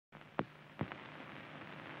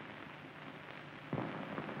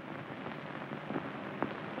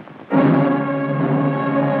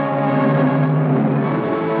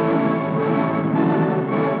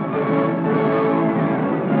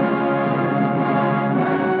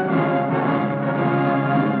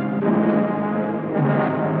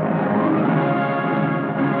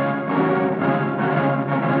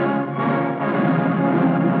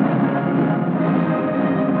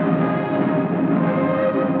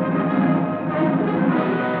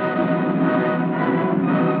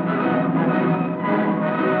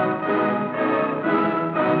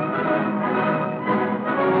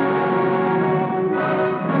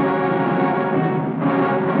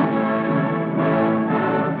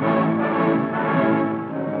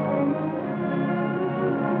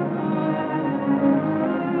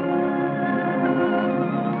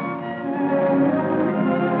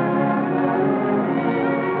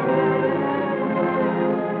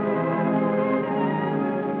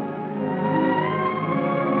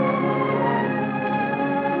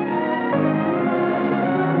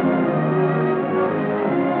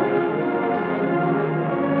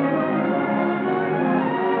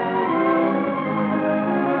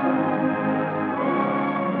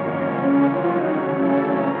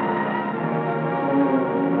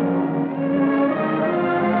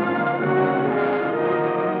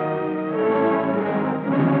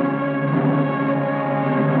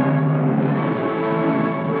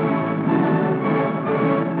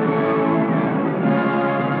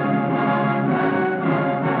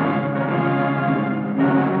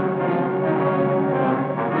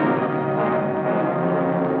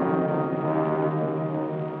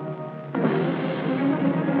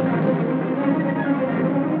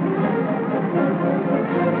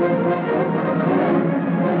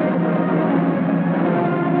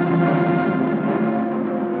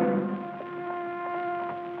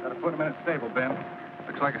Gotta put him in a stable, Ben.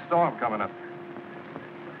 Looks like a storm coming up.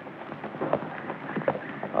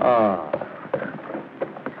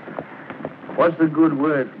 What's the good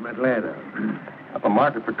word from Atlanta? The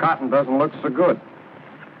market for cotton doesn't look so good.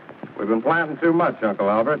 We've been planting too much, Uncle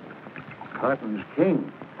Albert. Cotton's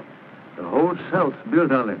king. The whole South's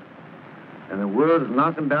built on it. And the world's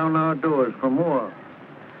knocking down our doors for more.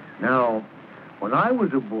 Now, when I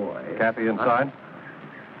was a boy... Kathy inside?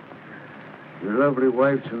 Your lovely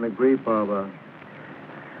wife's in the grape arbor.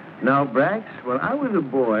 Now, Brax, when I was a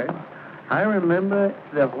boy, I remember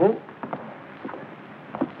the whole...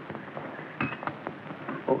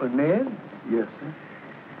 Oh, Ned? Yes, sir.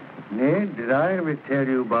 Ned, did I ever tell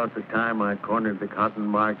you about the time I cornered the cotton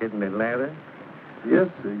market in Atlanta? Yes,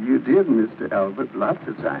 sir, you did, Mr. Albert, lots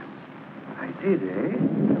of times. I did, eh?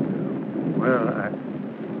 Well,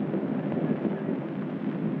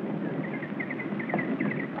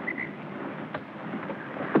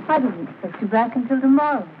 I didn't expect you back until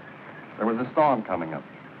tomorrow. There was a storm coming up.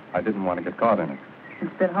 I didn't want to get caught in it.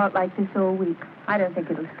 It's been hot like this all week. I don't think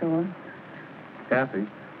it'll storm. Kathy,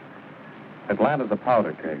 Atlanta's a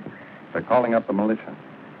powder keg. They're calling up the militia.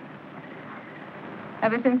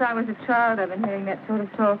 Ever since I was a child, I've been hearing that sort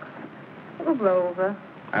of talk. It'll blow over.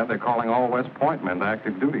 And they're calling all West Point men to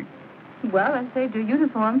active duty. Well, I saved your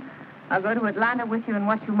uniform. I'll go to Atlanta with you and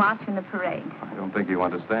watch you march in the parade. I don't think you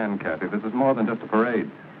understand, Kathy. This is more than just a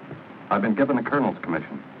parade. I've been given a colonel's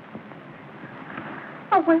commission.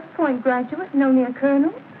 A West Point graduate and only a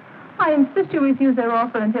colonel? I insist you refuse their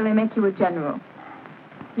offer until they make you a general.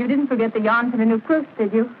 You didn't forget the yarn for the new quilts,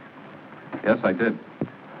 did you? Yes, I did.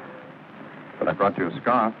 But I brought you a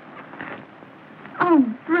scarf. Oh,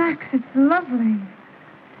 Brax, it's lovely.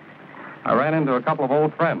 I ran into a couple of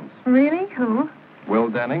old friends. Really? Who? Will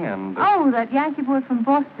Denning and... Oh, that Yankee boy from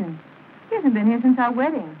Boston. He hasn't been here since our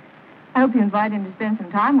wedding. I hope you invite him to spend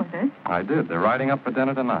some time with us. I did. They're riding up for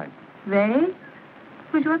dinner tonight. They?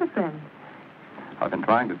 Who's your other friend? I've been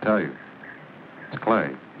trying to tell you. It's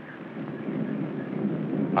Clay.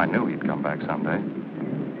 I knew he'd come back someday.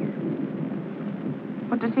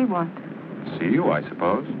 What does he want? See you, I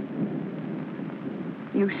suppose.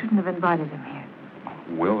 You shouldn't have invited him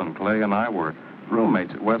here. Will and Clay and I were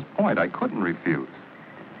roommates at West Point. I couldn't refuse.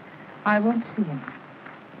 I won't see him.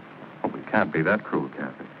 Well, we can't be that cruel,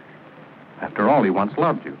 Kathy. After all, he once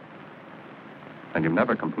loved you. And you've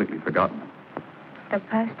never completely forgotten him. The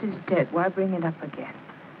past is dead. Why bring it up again?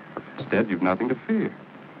 If it's dead, you've nothing to fear.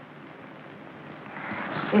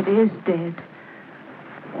 It is dead.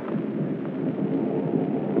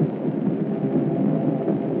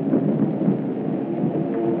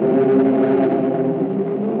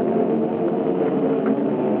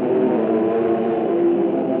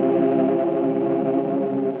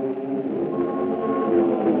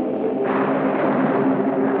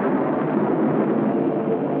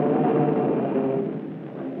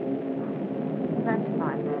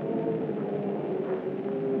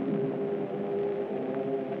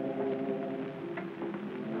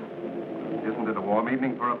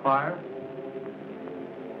 Evening for a fire?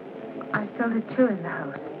 I felt a chill in the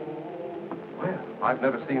house. Well, I've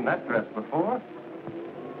never seen that dress before.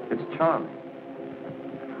 It's charming.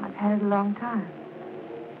 I've had it a long time.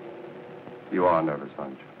 You are nervous,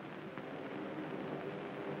 aren't you?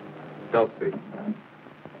 Don't be.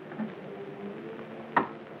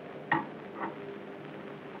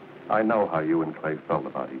 I know how you and Clay felt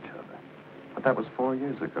about each other. But that was 4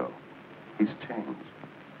 years ago. He's changed.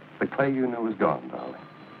 The Clay you knew is gone, darling.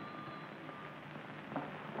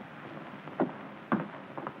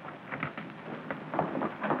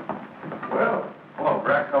 Well, hello,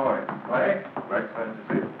 Brax. How are you? Clay? Brax, nice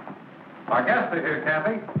to see you. Our guests are here,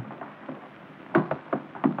 Kathy.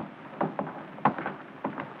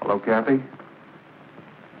 Hello, Kathy.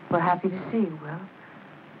 We're happy to see you, Will.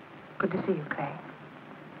 Good to see you, Clay.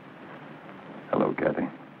 Hello, Kathy.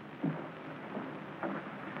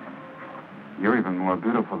 You're even more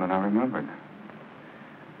beautiful than I remembered.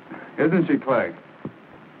 Isn't she, Clay?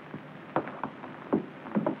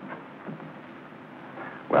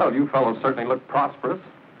 Well, you fellows certainly look prosperous.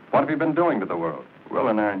 What have you been doing to the world? Will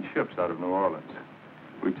and I in ships out of New Orleans.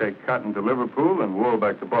 We take cotton to Liverpool and wool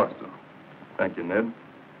back to Boston. Thank you, Ned.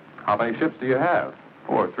 How many ships do you have?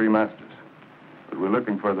 4, 3 masters. But we're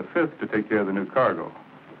looking for the 5th to take care of the new cargo.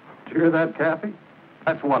 Did you hear that, Kathy?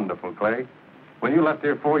 That's wonderful, Clay. When you left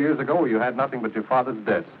here 4 years ago, you had nothing but your father's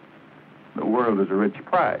debts. The world is a rich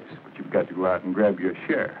prize, but you've got to go out and grab your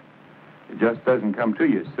share. It just doesn't come to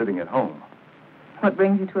you sitting at home. What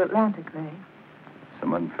brings you to Atlanta, Clay?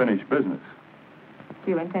 Some unfinished business.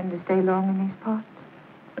 Do you intend to stay long in these parts?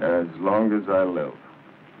 As long as I live.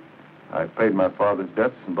 I paid my father's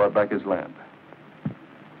debts and bought back his land.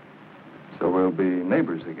 So we'll be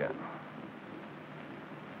neighbors again.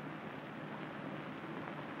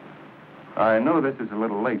 I know this is a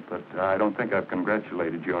little late, but I don't think I've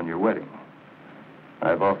congratulated you on your wedding.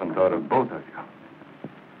 I've often thought of both of you.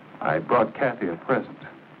 I brought Kathy a present.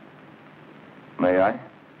 May I?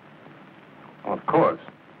 Well, of course.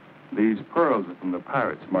 These pearls are from the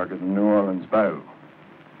pirates market in New Orleans Bayou.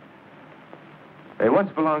 They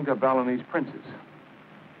once belonged to Balinese princes.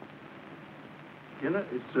 You know,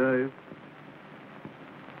 it's,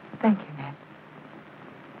 Thank you, Ned.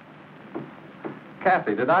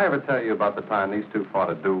 Kathy, did I ever tell you about the time these two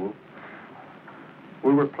fought a duel?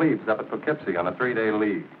 We were plebes up at Poughkeepsie on a 3-day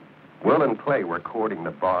leave. Will and Clay were courting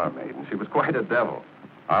the barmaid, and she was quite a devil.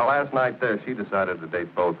 Our last night there, she decided to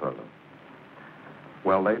date both of them.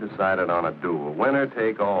 Well, they decided on a duel, winner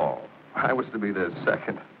take all. I was to be their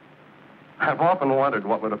second. I've often wondered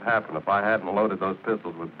what would have happened if I hadn't loaded those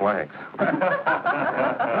pistols with blanks.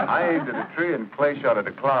 I aimed at a tree and Clay shot at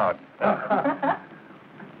a cloud.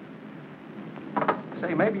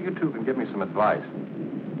 Say, maybe you two can give me some advice.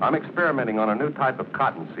 I'm experimenting on a new type of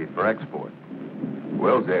cottonseed for export.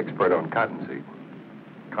 Will's the expert on cottonseed.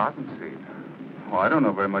 Cottonseed? Well, I don't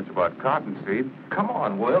know very much about cottonseed. Come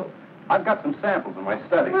on, Will. I've got some samples in my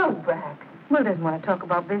study. No, Brack. Will doesn't want to talk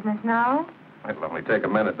about business now. It'll only take a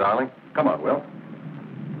minute, darling. Come on, Will.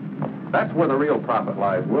 That's where the real profit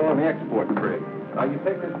lies, Will, in the export trade. Now, you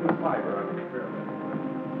take this new fiber on the experiment.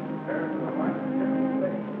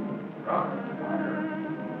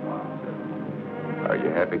 Are you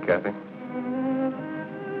happy, Kathy?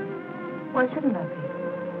 Why shouldn't I be?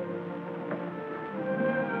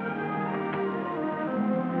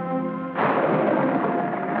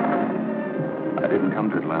 I didn't come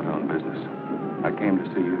to Atlanta on business. I came to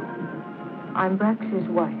see you. I'm Brax's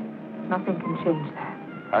wife. Nothing can change that.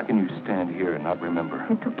 How can you stand here and not remember?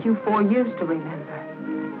 It took you 4 years to remember.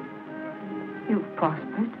 You've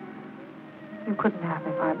prospered. You couldn't have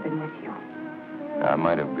if I'd been with you. I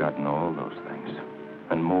might have gotten all those things,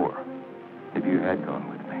 and more, if you had gone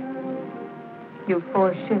with me. You've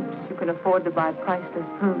 4 ships. You can afford to buy priceless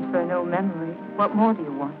pearls for no memory. What more do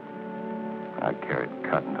you want? I carried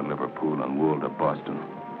cotton to Liverpool and wool to Boston,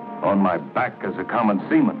 on my back as a common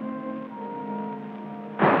seaman.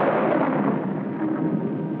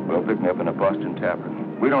 Well, pick me up in a Boston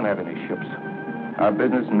tavern. We don't have any ships. Our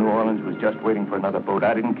business in New Orleans was just waiting for another boat.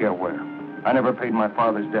 I didn't care where. I never paid my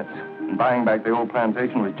father's debts, and buying back the old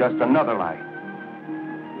plantation was just another lie.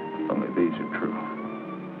 Only these are true.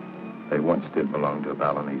 They once did belong to a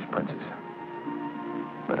Balinese princess.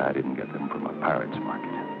 But I didn't get them from a pirate's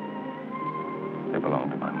market. They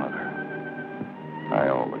belonged to my mother. I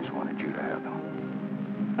always wanted you to have them.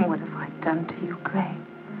 What have I done to you, Clay?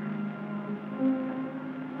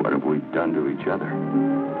 What have we done to each other?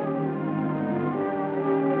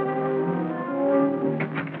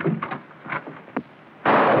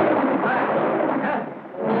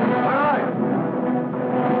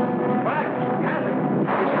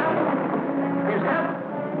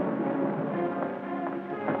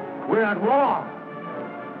 we're at war.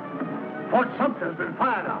 Fort Sumter's been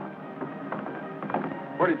fired on.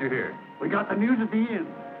 What did you hear? We got the news at the inn.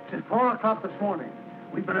 Since 4 o'clock this morning.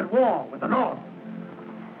 We've been at war with the North.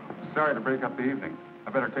 Sorry to break up the evening. I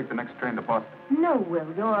better take the next train to Boston. No, Will,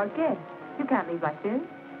 you're our guest. You can't leave like this.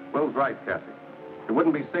 Will's right, Kathy. It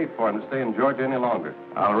wouldn't be safe for him to stay in Georgia any longer.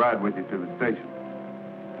 I'll ride with you to the station.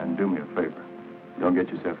 And do me a favor. Don't get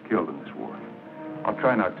yourself killed in this war. I'll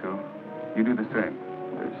try not to. You do the same.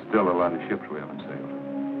 There's still a lot of ships we haven't sailed.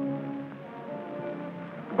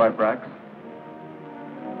 Goodbye, Brax.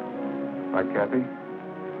 Bye, Kathy.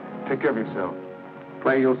 Take care of yourself.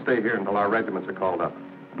 Clay, you'll stay here until our regiments are called up.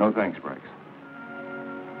 No thanks, Brax.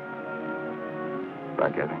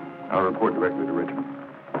 Bye, Kathy. I'll report directly to Richmond.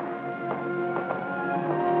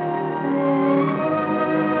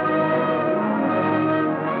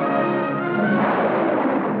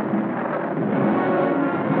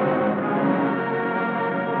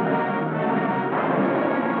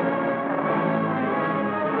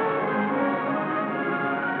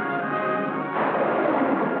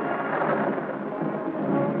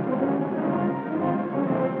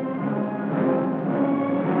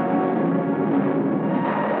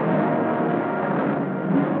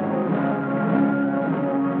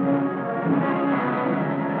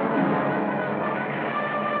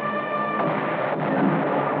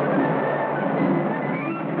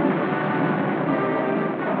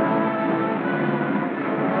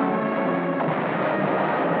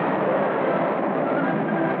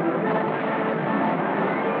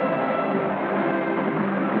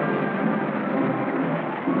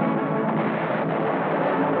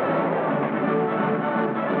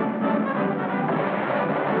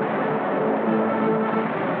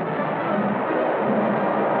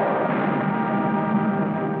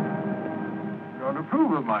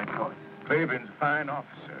 Claiborne's a fine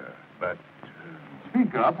officer, but...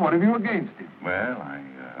 Speak up. What have you against him? Well,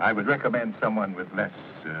 I would recommend someone with less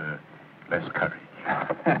courage.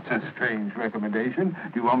 That's a strange recommendation.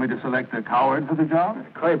 Do you want me to select a coward for the job?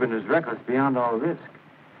 Claiborne is reckless beyond all risk.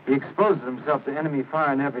 He exposes himself to enemy fire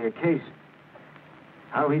on every occasion.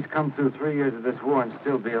 How he's come through 3 years of this war and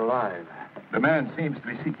still be alive. The man seems to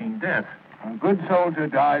be seeking death. A good soldier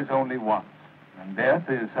dies only once, and death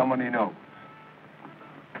is someone he knows.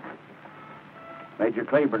 Major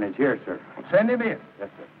Claiborne is here, sir. Send him in. Yes,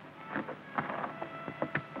 sir.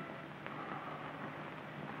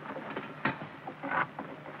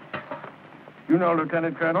 You know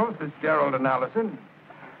Lieutenant Colonel Fitzgerald and Allison.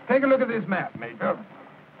 Take a look at this map, Major.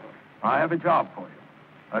 I have a job for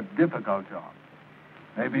you. A difficult job.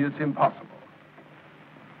 Maybe it's impossible.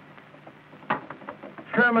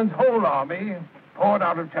 Sherman's whole army poured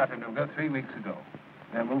out of Chattanooga 3 weeks ago.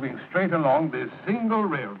 They're moving straight along this single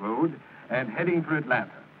railroad and heading for Atlanta.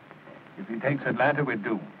 If he takes Atlanta, we're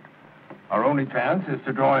doomed. Our only chance is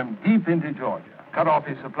to draw him deep into Georgia, cut off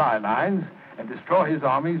his supply lines, and destroy his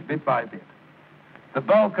armies bit by bit. The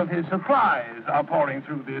bulk of his supplies are pouring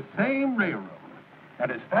through this same railroad.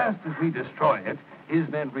 And as fast as we destroy it, his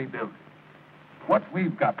men rebuild it. What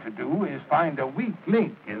we've got to do is find a weak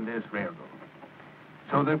link in this railroad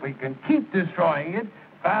so that we can keep destroying it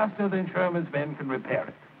faster than Sherman's men can repair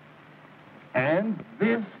it. And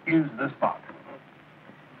this is the spot.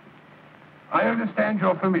 I understand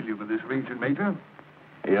you're familiar with this region, Major?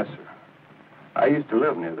 Yes, sir. I used to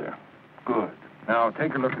live near there. Good. Now,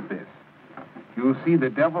 take a look at this. You'll see the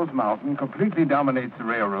Devil's Mountain completely dominates the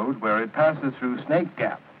railroad where it passes through Snake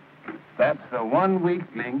Gap. That's the one weak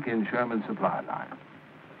link in Sherman's supply line.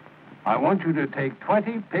 I want you to take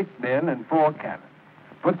 20 picked men and 4 cannons.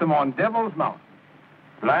 Put them on Devil's Mountain.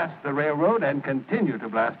 Blast the railroad and continue to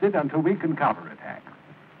blast it until we can counterattack.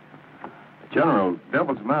 General,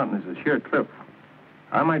 Devil's Mountain is a sheer cliff.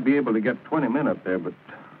 I might be able to get 20 men up there, but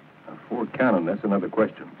 4 cannon, that's another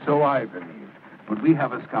question. So I believe. But we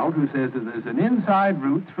have a scout who says that there's an inside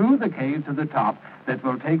route through the cave to the top that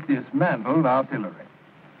will take dismantled artillery.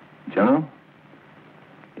 General,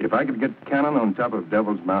 if I could get cannon on top of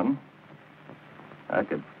Devil's Mountain, I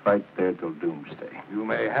could fight there till doomsday. You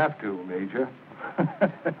may have to, Major.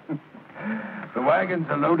 The wagons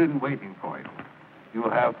are loaded and waiting for you. You'll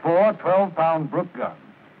have 4 12-pound Brook guns,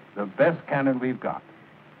 the best cannon we've got.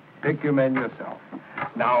 Pick your men yourself.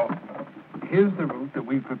 Now, here's the route that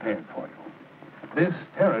we've prepared for you. This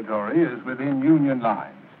territory is within Union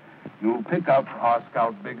lines. You'll pick up our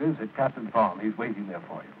scout Biggers at Captain Farm. He's waiting there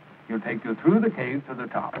for you. He'll take you through the cave to the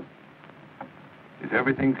top. Is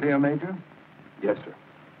everything clear, Major? Yes, sir.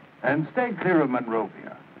 And stay clear of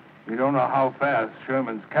Monrovia. You don't know how fast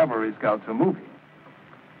Sherman's cavalry scouts are moving.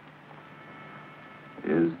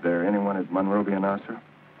 Is there anyone at Monrovia now, sir?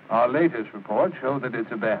 Our latest reports show that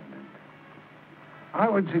it's abandoned. I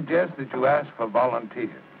would suggest that you ask for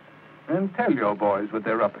volunteers and tell your boys what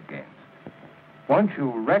they're up against. Once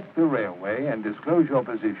you wreck the railway and disclose your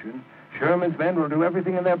position, Sherman's men will do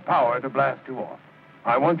everything in their power to blast you off.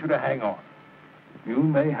 I want you to hang on. You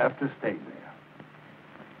may have to stay there.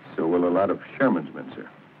 So will a lot of Sherman's men, sir.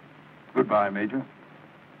 Goodbye, Major.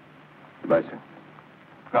 Goodbye, sir.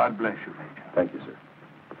 God bless you, Major. Thank you, sir.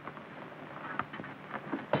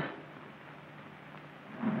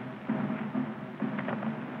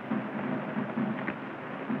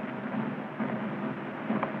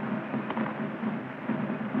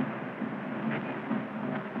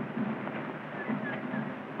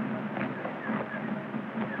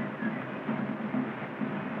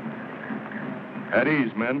 At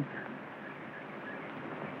ease, men.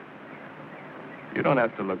 You don't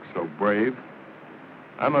have to look so brave.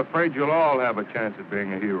 I'm afraid you'll all have a chance at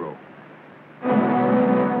being a hero.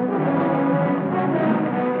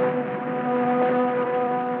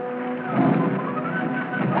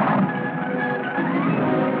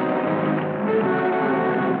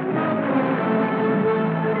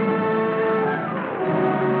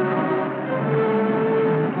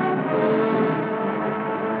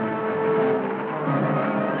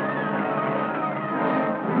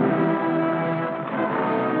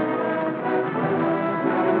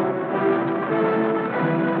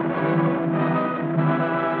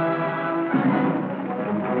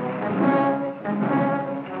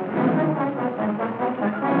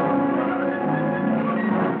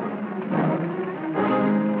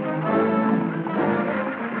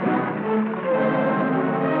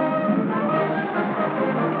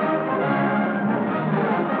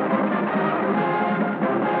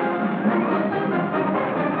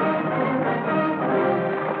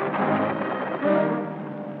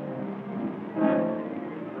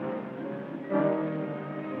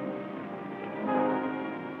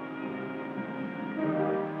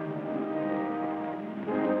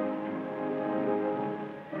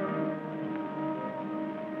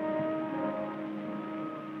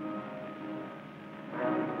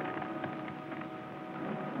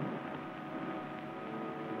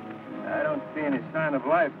 don't see any sign of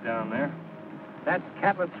life down there. That's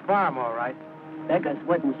Cabot's farm, all right. Beggars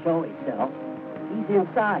wouldn't show himself. He's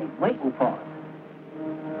inside, waiting for us.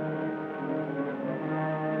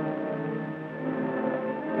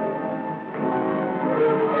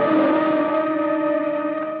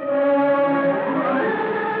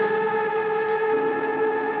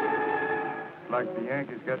 Like the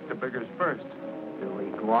Yankees got the beggars first. Do we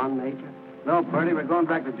go on, Major? No, Purdy, we're going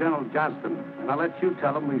back to General Johnston. And I'll let you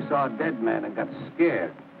tell him we saw a dead man and got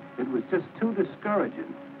scared. It was just too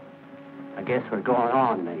discouraging. I guess we're going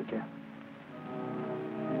on, Major.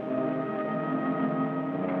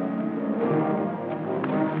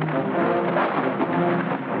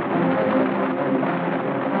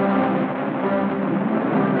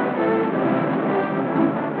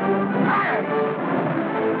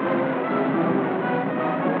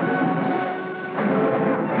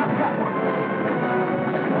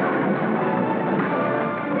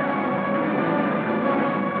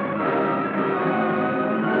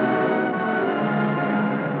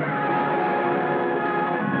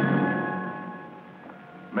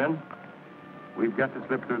 Men, we've got to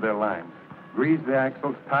slip through their lines. Grease the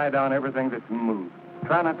axles, tie down everything that can move.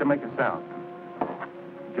 Try not to make a sound.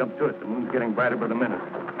 Jump to it. The moon's getting brighter by the minute.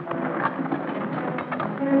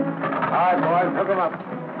 All right, boys, hook 'em up.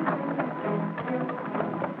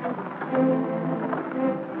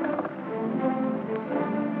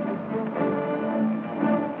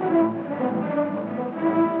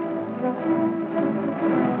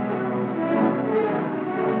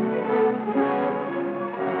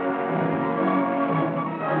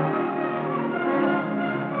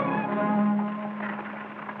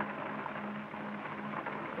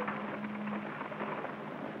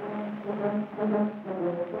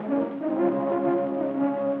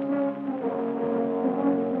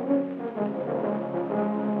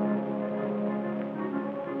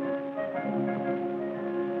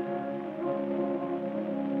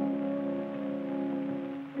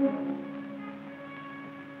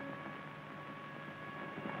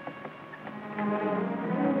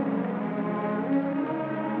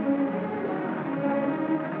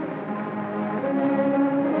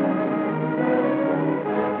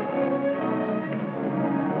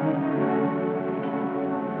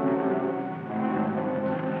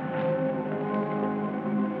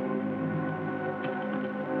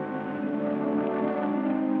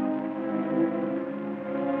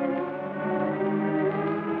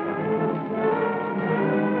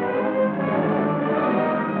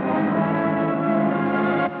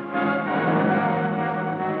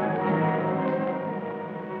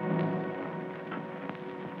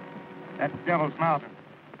 That's Devil's Mountain.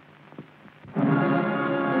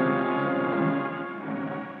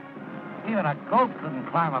 Even a goat couldn't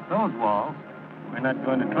climb up those walls. We're not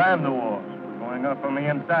going to climb the walls. We're going up on the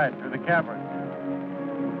inside through the caverns.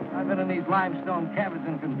 I've been in these limestone caverns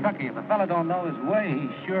in Kentucky. If a fella don't know his way,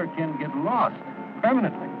 he sure can get lost.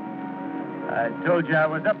 Permanently. I told you I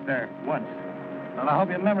was up there once. Well, I hope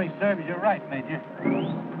your memory serves you right, Major.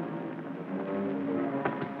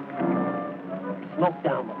 Smoke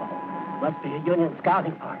down below. Must be a Union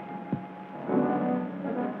scouting party.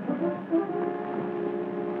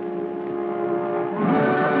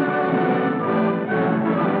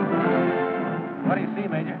 What do you see,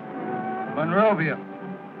 Major? Monrovia.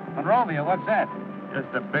 Monrovia, what's that?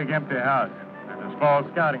 Just a big empty house. There's a small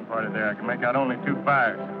scouting party there. I can make out only 2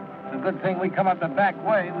 fires. It's a good thing we come up the back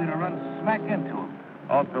way. We'd have run smack into them.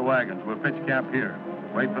 Off the wagons. We'll pitch camp here.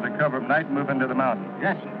 Wait for the cover of night and move into the mountains.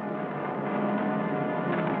 Yes, sir.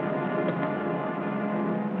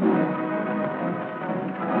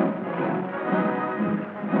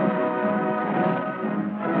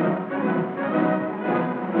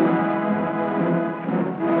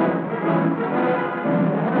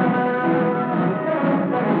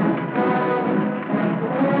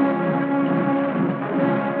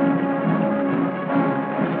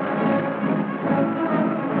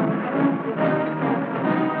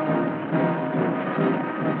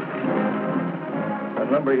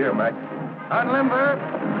 Lumber here, Mac. On limber.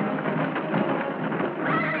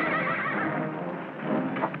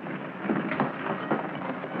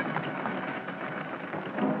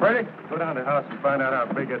 Freddie, go down to the house and find out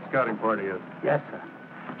how big that scouting party is. Yes, sir.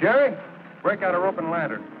 Jerry, break out a rope and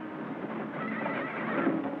lantern.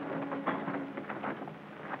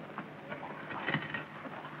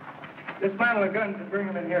 Dismantle the guns and bring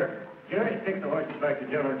them in here. Jerry, take the horses back to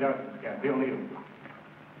General Johnston's camp. He'll need them.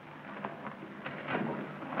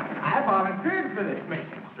 I volunteered for this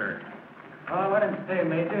mission, sir. Oh, let him stay,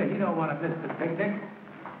 Major. He don't want to miss the picnic.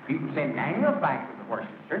 People send Daniel back with the horses,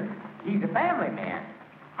 sir. He's a family man.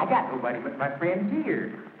 I got nobody but my friends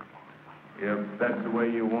here. If that's the way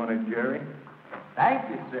you want it, Jerry. Thank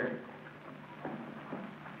you, sir.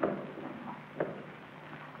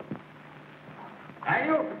 Now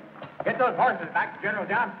you get those horses back to General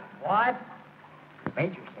Johnson. What?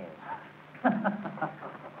 Major says.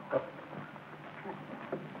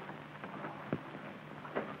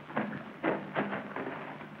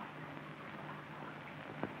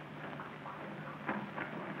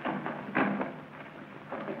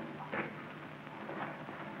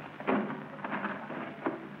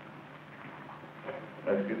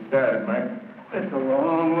 Let's get started, Mike. It's a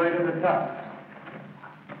long way to the top.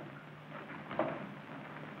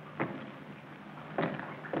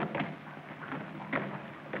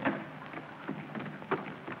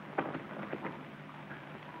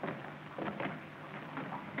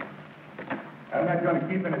 I'm not going to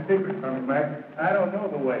keep any secrets from you, Mike. I don't know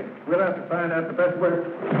the way. We'll have to find out the best way.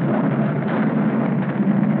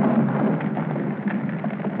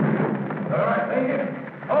 All right, lay here.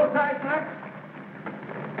 Hold tight, Mike.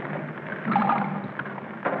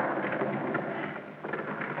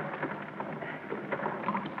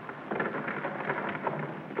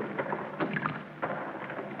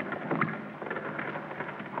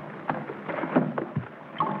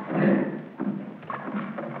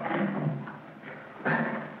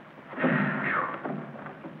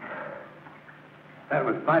 That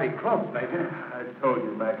was mighty close, Major. I told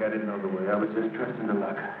you, Mac, I didn't know the way. I was just trusting to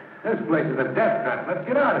luck. This place is a death trap. Let's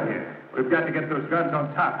get out of here. We've got to get those guns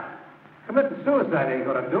on top. Committing suicide ain't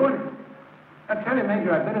gonna do it. I tell you,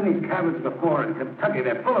 Major, I've been in these cabins before in Kentucky.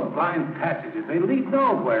 They're full of blind passages. They lead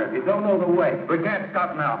nowhere if you don't know the way. We can't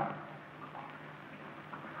stop now.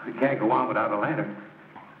 We can't go on without a lantern.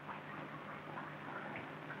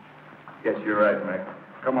 Yes, you're right, Mac.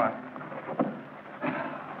 Come on.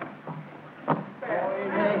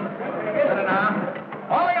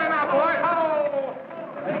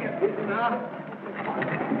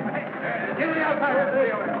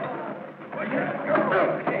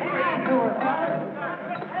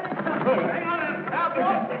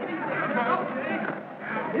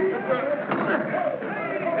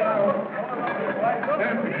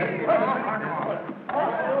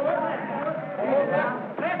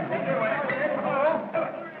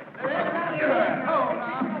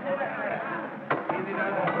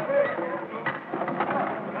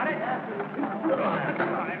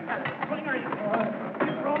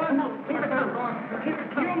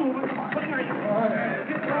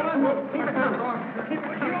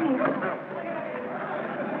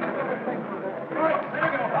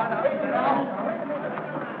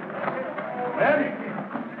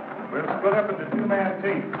 We'll split up into two-man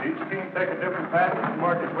teams. Each team take a different path and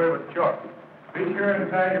mark its way with chalk. Be sure to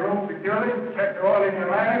tie your rope securely, check the oil in your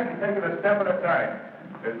lines, and take it a step at a time.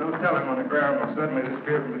 There's no telling when the ground will suddenly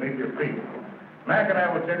disappear from beneath your feet. Mac and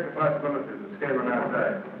I will check the possibilities of scaling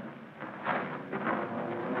outside.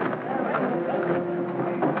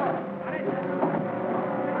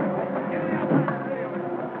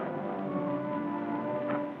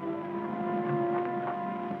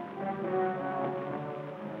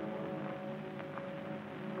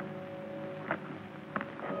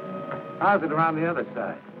 How's it around the other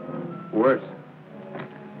side? Worse.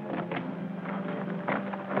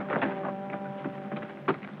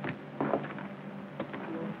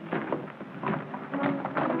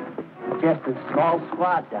 Just a small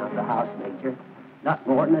squad down the house, Major. Not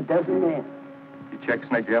more than a dozen men. You check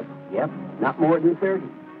Snake up? Yep, not more than 30.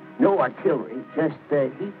 No artillery, just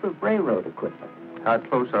a heap of railroad equipment. How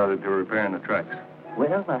close are they to repairing the tracks?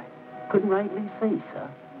 Well, I couldn't rightly say, sir.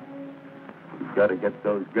 We've got to get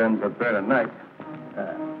those guns up there tonight.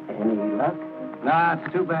 Any luck? Nah,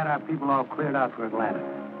 it's too bad our people all cleared out for Atlanta.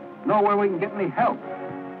 Nowhere we can get any help.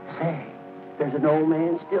 Say, there's an old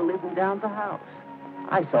man still living down the house.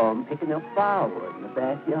 I saw him picking up firewood in the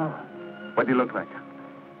backyard. What do you look like?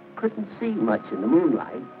 Couldn't see much in the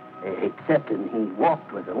moonlight, excepting he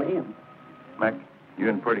walked with a limp. Mac, you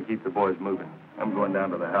and Purdy keep the boys moving. I'm going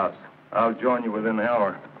down to the house. I'll join you within the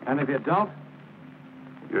hour. And if you don't?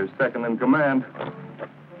 You're second in command.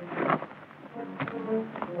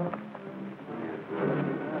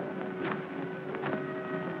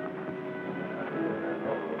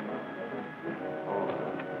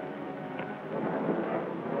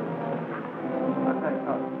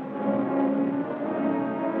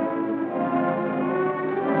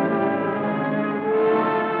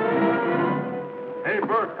 Hey,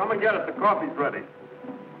 Bert, come and get it. The coffee's ready.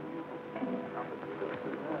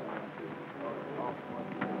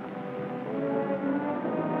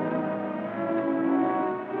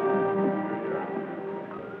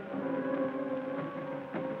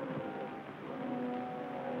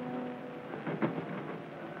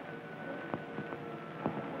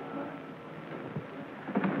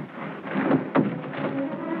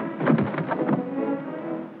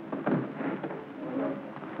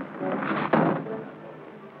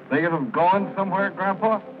 any of them going somewhere,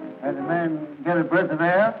 Grandpa? Had the man get a breath of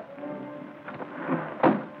air?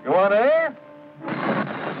 You want air?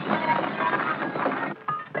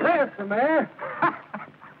 There's some air.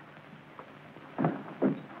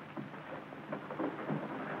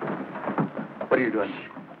 What are you doing?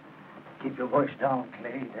 Keep your voice down,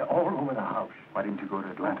 Clay. They're all over the house. Why didn't you go to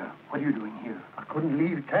Atlanta? What are you doing here? I couldn't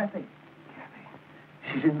leave Kathy.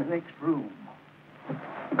 She's in the next room.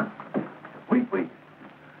 Wait.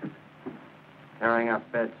 Tearing up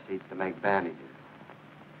bed sheets to make bandages.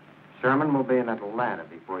 Sherman will be in Atlanta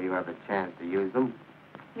before you have a chance to use them.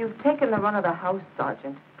 You've taken the run of the house,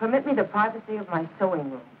 Sergeant. Permit me the privacy of my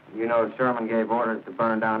sewing room. You know Sherman gave orders to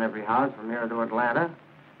burn down every house from here to Atlanta.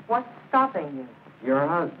 What's stopping you? Your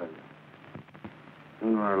husband.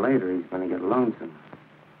 Sooner or later, he's going to get lonesome.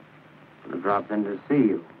 Going to drop in to see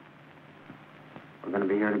you. We're going to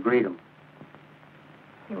be here to greet him.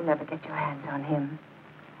 You'll never get your hands on him.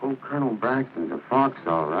 Oh, Colonel Braxton's a fox,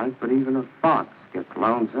 all right, but even a fox gets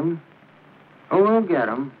lonesome. Oh, we'll get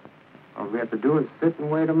him. All we have to do is sit and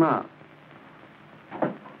wait him out.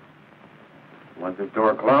 Want this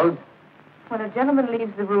door closed? When a gentleman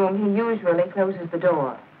leaves the room, he usually closes the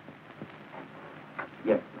door.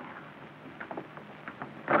 Yes.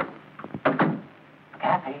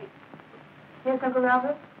 Kathy, Yes, Uncle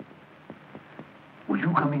Robert? will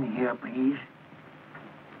you come in here, please?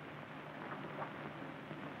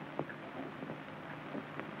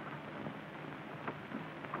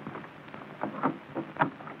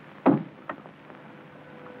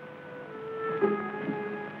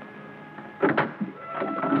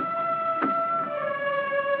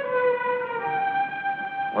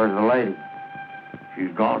 Where's the lady?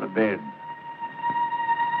 She's gone to bed.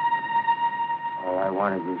 All I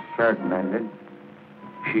want is his shirt mended.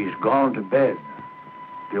 She's gone to bed.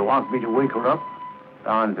 Do you want me to wake her up?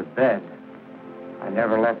 Gone to bed. I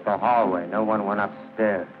never left the hallway. No one went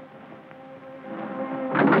upstairs.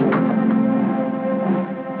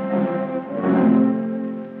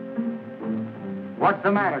 What's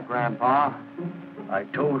the matter, Grandpa? I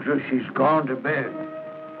told you she's gone to bed.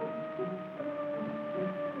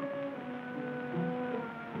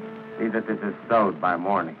 See that this is sewed by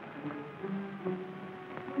morning.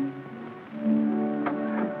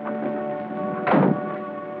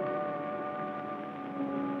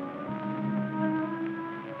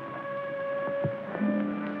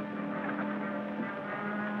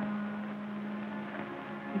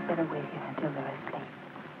 You'd better wait here until they're asleep.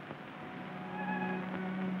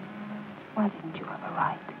 Why didn't you ever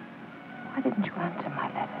write? Why didn't you answer my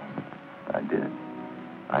letters? I did.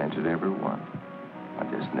 I answered every one. I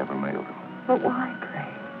just never mailed them. But why,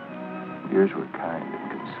 Clay? Yours were kind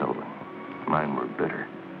and consoling. Mine were bitter.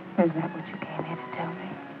 Is that what you came here to tell me?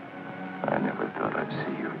 I never thought I'd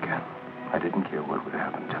see you again. I didn't care what would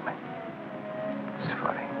happen to me. It's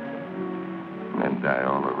funny. Men die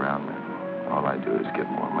all around me. All I do is get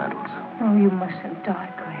more medals. Oh, you mustn't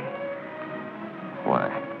die, Clay. Why?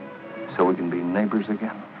 So we can be neighbors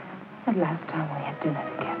again? The last time we had dinner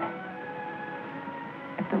together.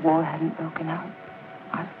 If the war hadn't broken out,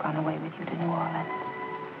 I'd have gone away with you to New Orleans.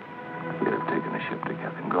 We'd have taken a ship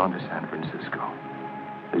together and gone to San Francisco.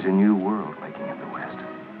 There's a new world making in the West.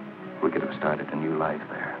 We could have started a new life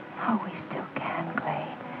there. Oh, we still can, Clay.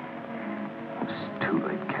 It's too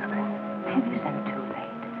late, Kathy. It isn't too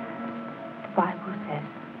late. The Bible says,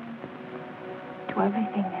 to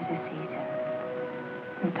everything there's a season,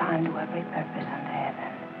 and time to every purpose under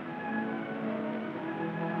heaven.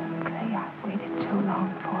 Clay, I've waited so long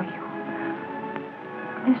for you.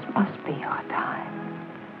 This must be your time.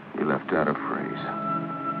 You left out a phrase.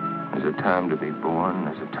 There's a time to be born,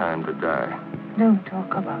 there's a time to die. Don't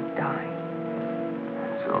talk about dying.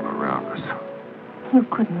 It's all around us. You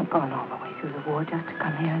couldn't have gone all the way through the war just to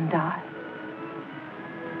come here and die.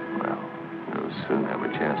 Well, you'll soon have a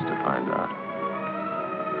chance to find out.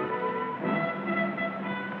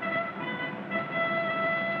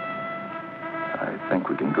 I think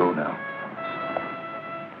we can go now.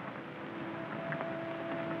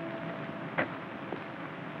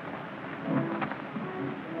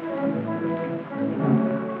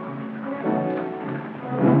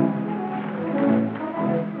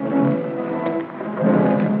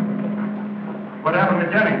 What happened to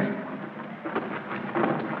Jennings?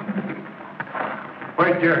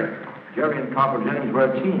 Where's Jerry? Jerry and Corporal Jennings were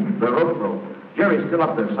a team. The rope broke. Jerry's still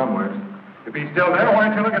up there somewhere. If he's still there, why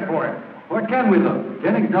aren't you looking for him? Where can we look?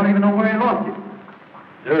 Jennings don't even know where he lost it.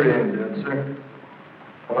 Jerry ain't dead, sir.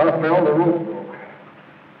 When I fell, the rope broke.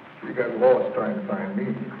 He got lost trying to find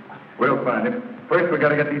me. We'll find him. First, we got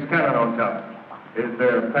to get these cannon on top. Is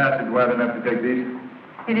there a passage wide enough to take these?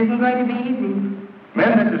 It isn't going to be easy.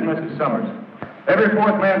 Men, this is Mrs. Summers. Every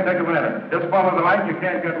fourth man take a lantern. Just follow the light, you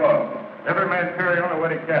can't get lost. Every man carry on a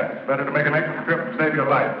wet he can. It's better to make an extra trip and save your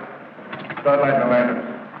life. Start lighting the lanterns.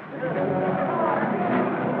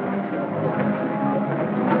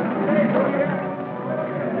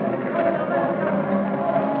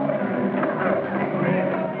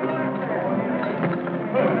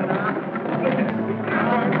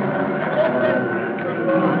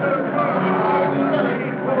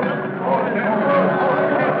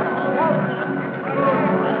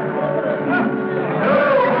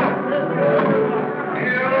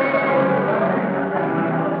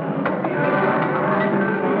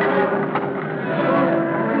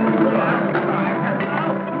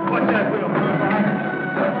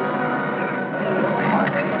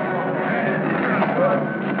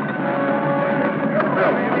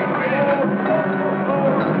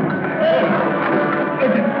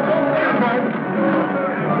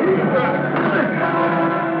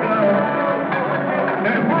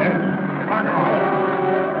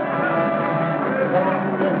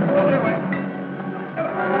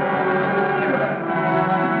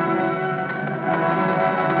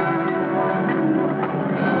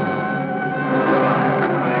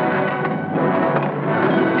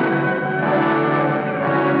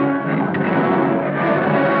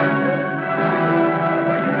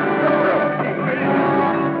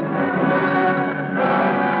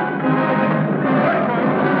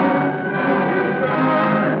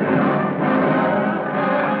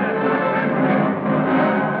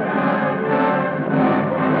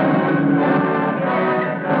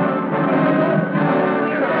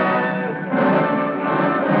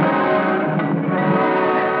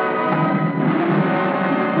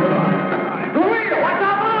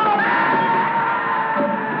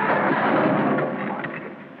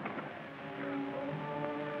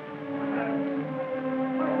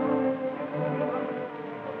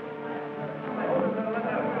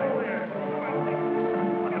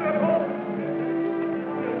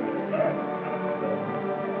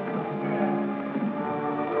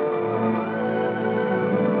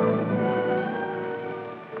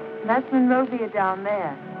 That's Monrovia down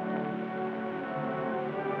there.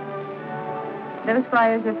 Those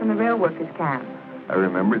flyers are from the rail workers' camp. I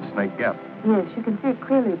remember it's Snake Gap. Yes, you can see it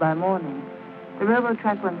clearly by morning. The railroad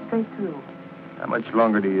track runs straight through. How much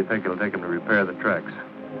longer do you think it'll take them to repair the tracks?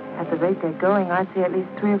 At the rate they're going, I'd say at least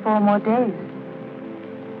 3 or 4 more days.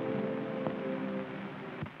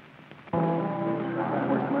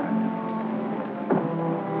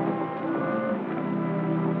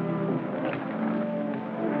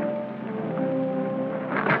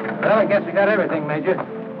 Well, I guess we got everything, Major.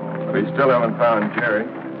 We still haven't found Jerry.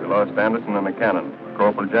 We lost Anderson and the cannon.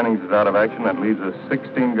 Corporal Jennings is out of action. That leaves us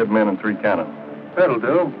 16 good men and 3 cannon. That'll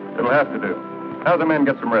do. It'll have to do. Have the men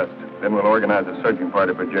get some rest. Then we'll organize a searching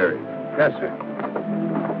party for Jerry. Yes, sir.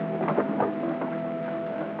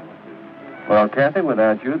 Well, Kathy,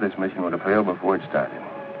 without you, this mission would have failed before it started.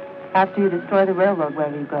 After you destroy the railroad, where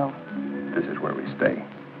do you go? This is where we stay.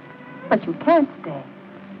 But you can't stay.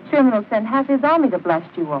 Sherman will send half his army to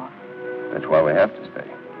blast you off. That's why we have to stay.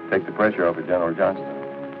 Take the pressure off of General Johnston.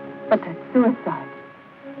 But that's suicide.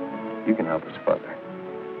 You can help us further.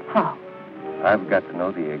 How? I've got to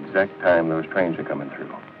know the exact time those trains are coming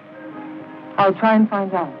through. I'll try and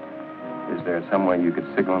find out. Is there some way you could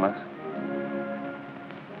signal us?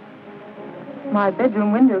 My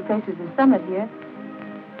bedroom window faces the summit here.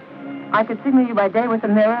 I could signal you by day with a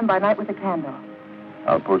mirror and by night with a candle.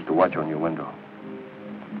 I'll post a watch on your window.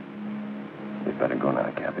 You'd better go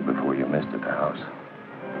now, Kathy, before you're missed at the house.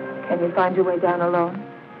 Can you find your way down alone?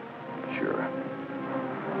 Sure.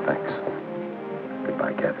 Thanks.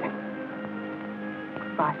 Goodbye, Kathy.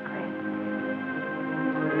 Bye, Clay.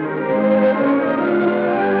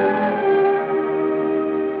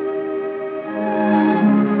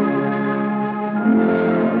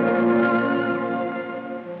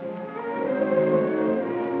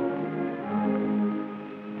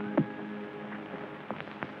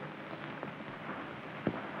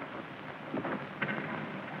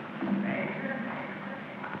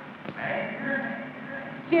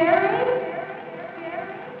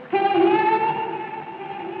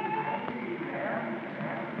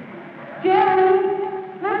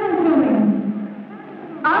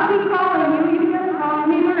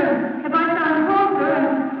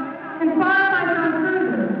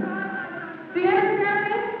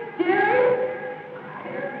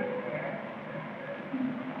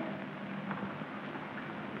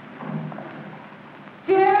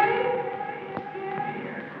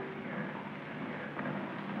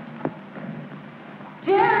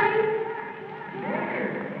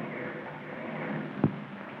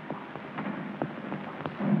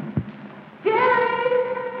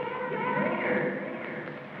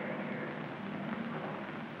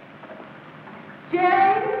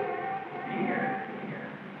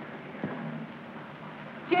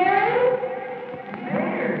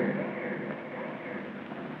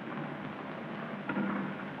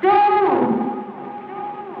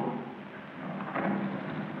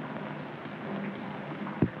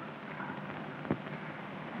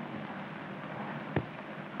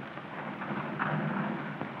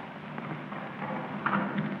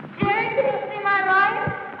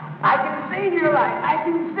 see your light. I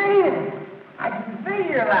can see it. I can see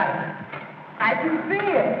your light. I can see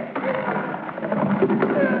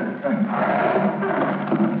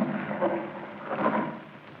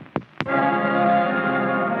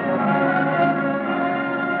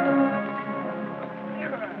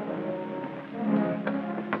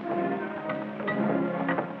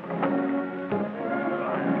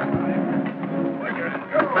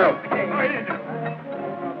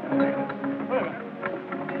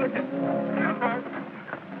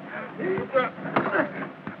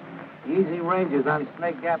Easy ranges on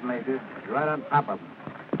Snake Gap, Major. You're right on top of them.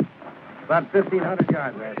 About 1,500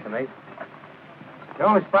 yards, I estimate. The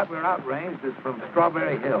only spot we're outranged is from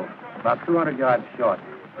Strawberry Hill, about 200 yards short.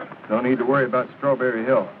 No need to worry about Strawberry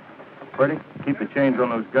Hill. Freddie, keep the chains on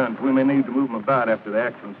those guns. We may need to move them about after the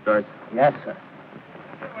action starts. Yes, sir.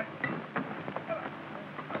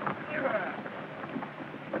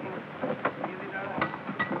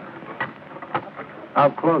 How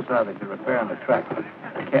close are they to repairing the track?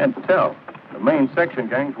 I can't tell. The main section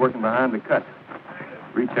gang's working behind the cut.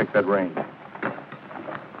 Recheck that range. We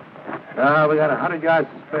got 100 yards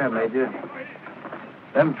to spare, Major.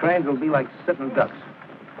 Them trains will be like sitting ducks.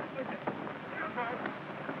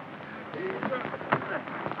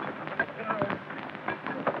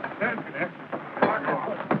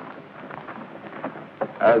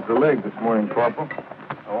 How's the leg this morning, Corporal?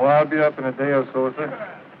 Oh, I'll be up in a day or so, sir.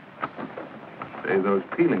 Say, those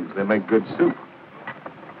peelings, they make good soup.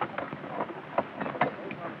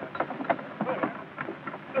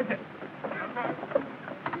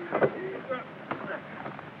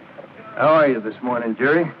 How are you this morning,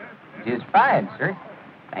 Jerry? Just fine, sir.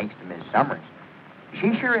 Thanks to Miss Summers.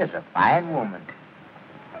 She sure is a fine woman.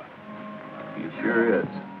 She sure is.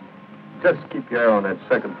 Just keep your eye on that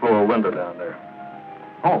second floor window down there.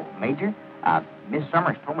 Oh, Major, Miss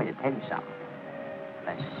Summers told me to tell you something.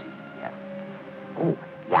 Let's see. Oh,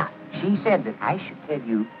 yeah. She said that I should tell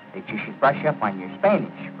you that you should brush up on your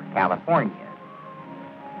Spanish for California.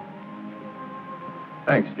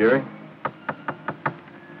 Thanks, Jerry.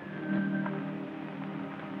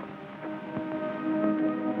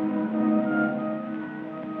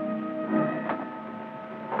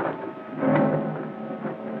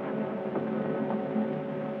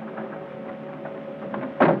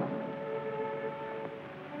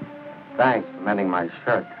 Thanks for mending my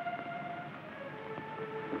shirt.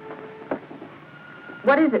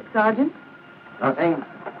 What is it, Sergeant? Nothing.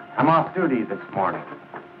 I'm off duty this morning.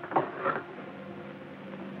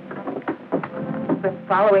 You've been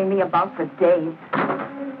following me about for days.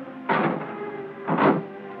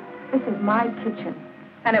 This is my kitchen,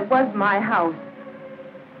 and it was my house.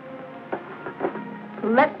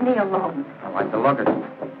 Let me alone. I'd like to look at you.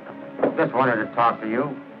 Just wanted to talk to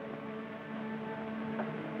you.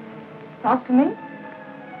 Talk to me?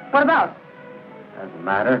 What about? Doesn't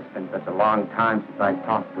matter. It's been such a long time since I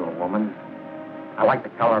talked to a woman. I like the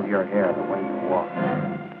color of your hair, the way you walk.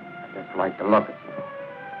 I just like to look at you.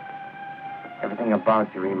 Everything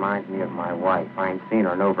about you reminds me of my wife. I ain't seen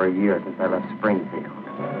her in over a year since I left Springfield.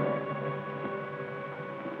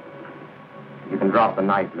 You can drop the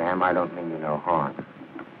knife, ma'am. I don't mean you no harm.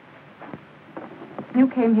 You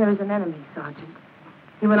came here as an enemy, Sergeant.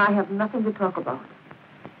 You and I have nothing to talk about.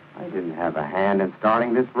 I didn't have a hand in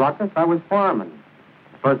starting this ruckus. I was foreman.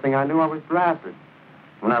 First thing I knew, I was drafted.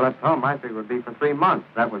 When I left home, I figured it would be for 3 months.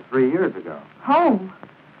 That was 3 years ago. Home?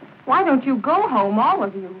 Why don't you go home, all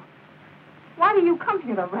of you? Why do you come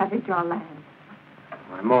here to ravage our land?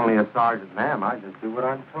 I'm only a sergeant, ma'am. I just do what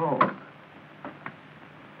I'm told.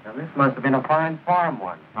 Now, this must have been a fine farm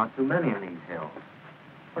once. Not too many in these hills.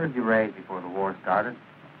 What did you raise before the war started?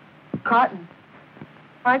 Cotton.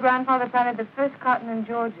 My grandfather planted the first cotton in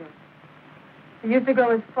Georgia. It used to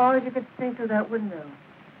go as far as you could see through that window.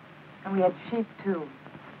 And we had sheep, too.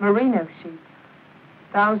 Merino sheep.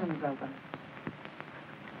 Thousands of them.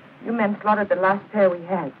 You men slaughtered the last pair we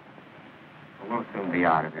had. Well, we'll soon be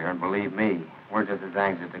out of here, and believe me, we're just as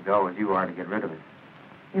anxious to go as you are to get rid of it.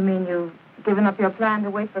 You mean you've given up your plan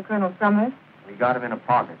to wait for Colonel Summers? We got him in a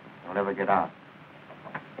pocket. He'll never get out.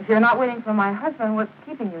 If you're not waiting for my husband, what's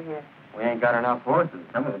keeping you here? We ain't got enough horses.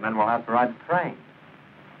 Some of the men will have to ride the train.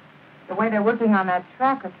 The way they're working on that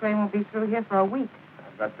track, a train won't be through here for a week.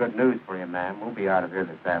 I've got good news for you, ma'am. We'll be out of here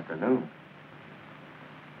this afternoon.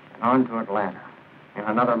 And on to Atlanta. In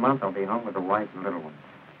another month, I'll be home with the wife and little ones.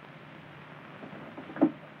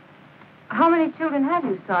 How many children have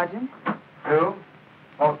you, Sergeant? 2,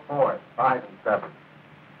 both boys, 5 and 7.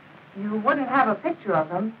 You wouldn't have a picture of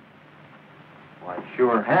them. Well, I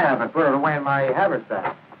sure have. I put it away in my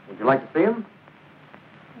haversack. Would you like to see them?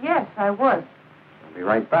 Yes, I would. I'll be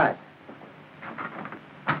right back.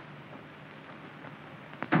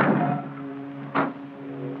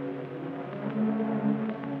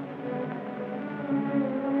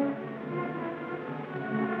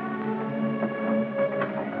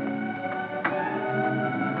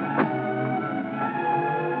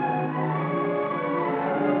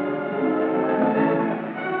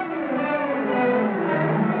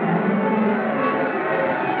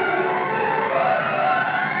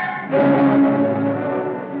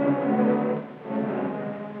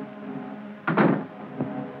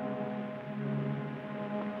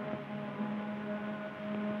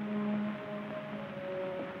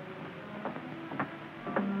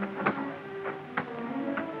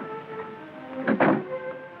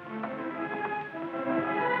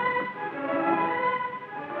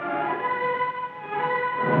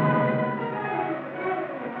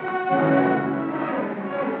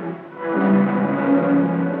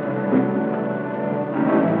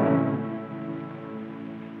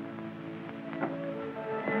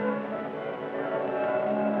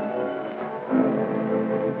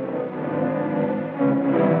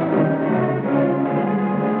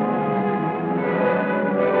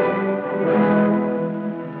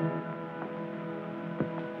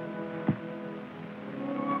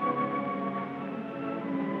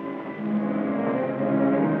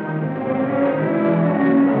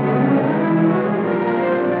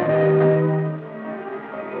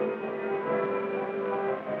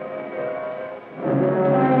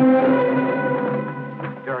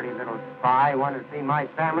 want to see my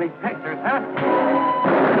family pictures, huh?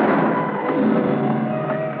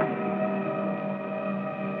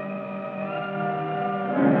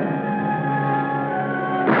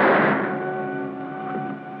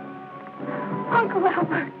 Uncle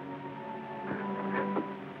Albert.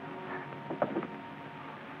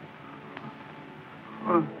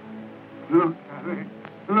 Oh, look, Harry,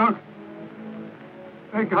 look.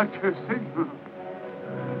 They got your signal.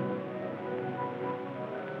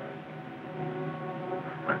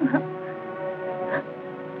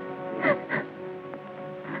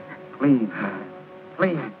 Please, man.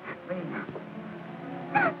 Please.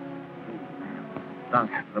 Stop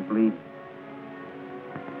the bleeding.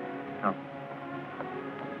 Help.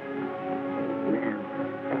 Ma'am,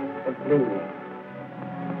 the bleeding.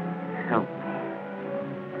 Help me.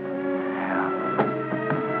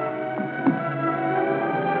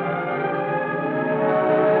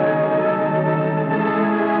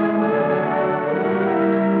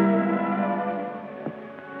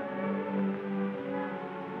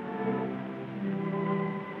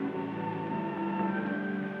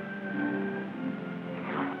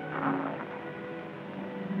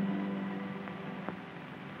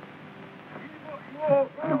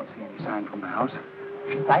 I don't see any sign from the house.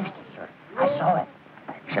 She flashed it, sir. I saw it.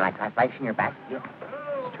 Shall I try flashing her back again?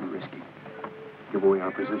 It's too risky. Give away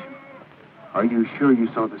our position. Are you sure you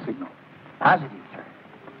saw the signal? Positive, sir.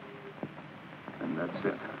 Then that's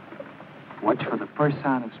it. Watch for the first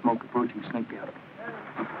sign of smoke approaching Snake Gap.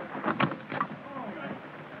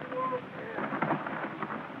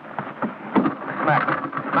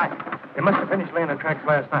 Mac, they must have finished laying the tracks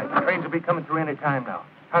last night. The trains will be coming through any time now.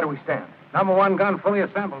 How do we stand? Number 1 gun fully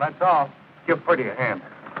assembled, that's all. Give Purdy a hand.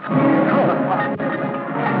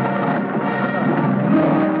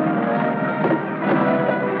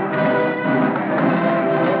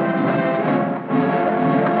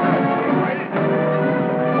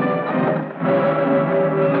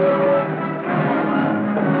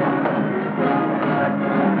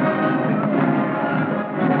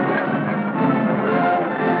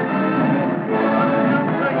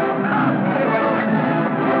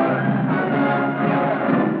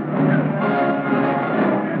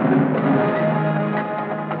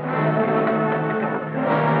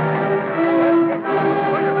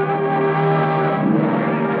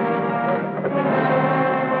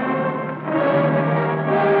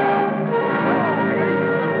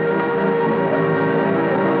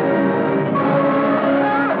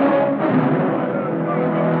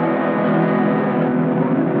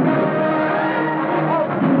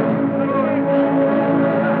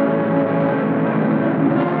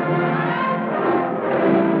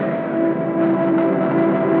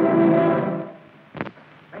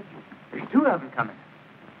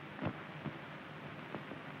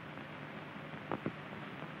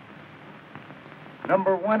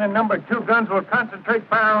 Number 1 and number 2 guns will concentrate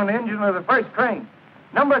fire on the engine of the first train.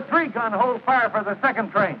 Number 3 gun hold fire for the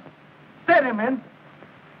second train. Steady, men.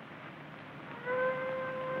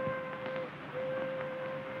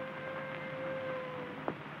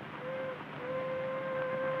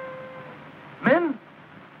 Men,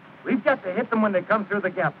 we've got to hit them when they come through the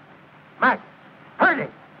gap. Mac, Purdy,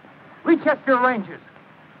 recheck your ranges.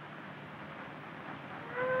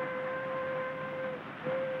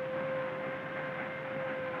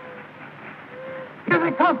 Here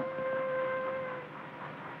they come.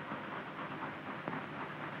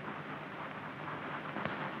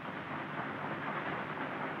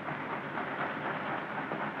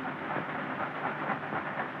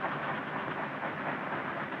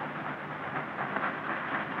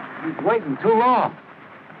 He's waiting too long.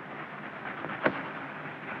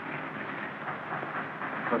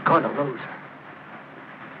 We're going to lose.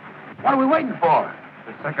 What are we waiting for?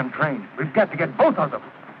 The second train. We've got to get both of them.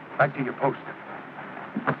 Back to your post.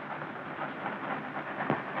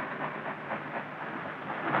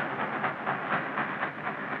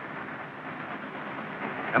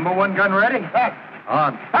 Number 1 gun ready? Back.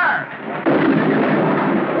 On. Fire!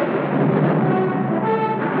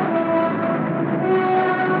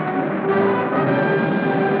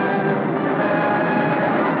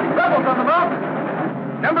 Rebels on the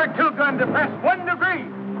mount. Number 2 gun to press 1 degree.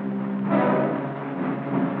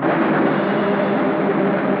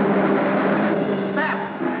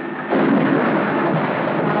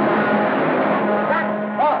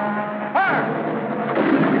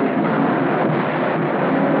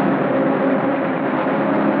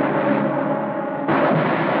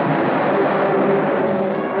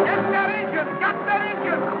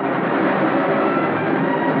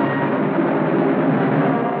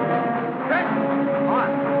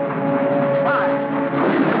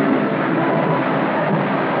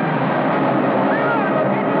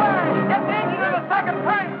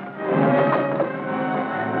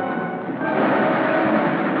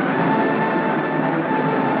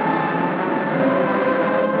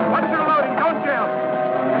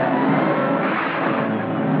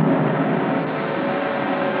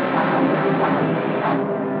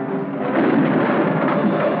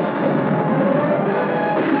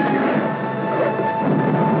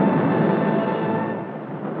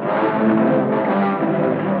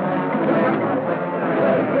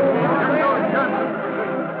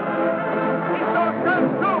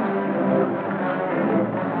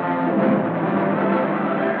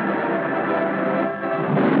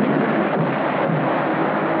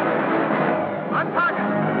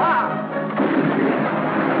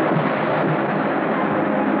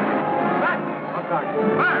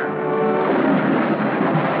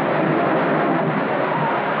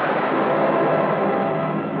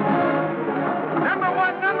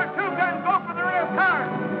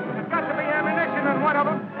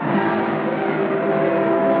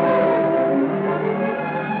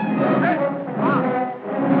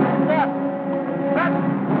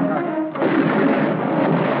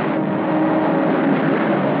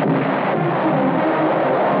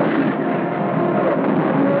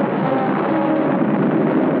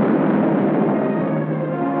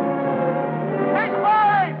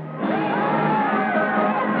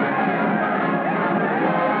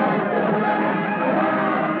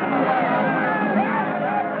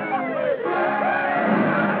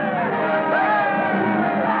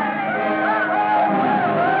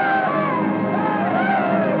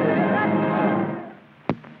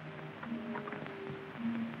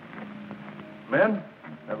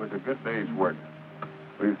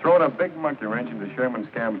 monkey wrench into Sherman's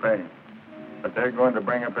campaign. But they're going to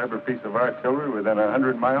bring up every piece of artillery within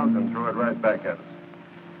 100 miles and throw it right back at us.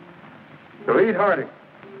 So eat hearty.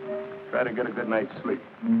 Try to get a good night's sleep.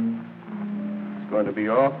 It's going to be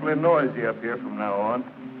awfully noisy up here from now on.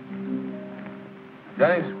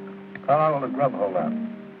 Dennis, how long will the grub hold out?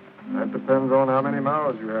 That depends on how many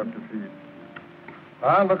mouths you have to feed.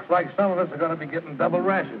 Well, looks like some of us are going to be getting double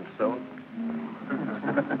rations soon.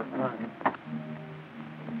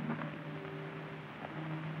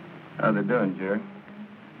 How they doing, Jerry?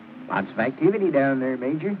 Lots of activity down there,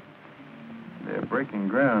 Major. They're breaking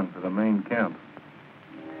ground for the main camp.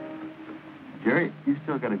 Jerry, you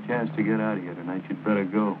still got a chance to get out of here tonight. You'd better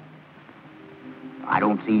go. I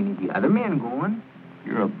don't see any of the other men going.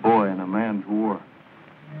 You're a boy in a man's war.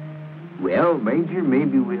 Well, Major,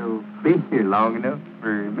 maybe we'll be here long enough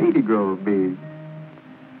for me to grow a beard.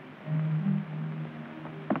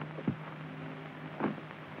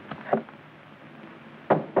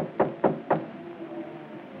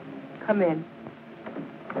 Come in.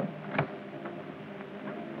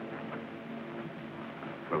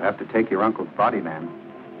 We'll have to take your uncle's body, ma'am.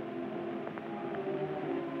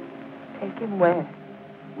 Take him where?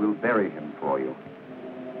 We'll bury him for you.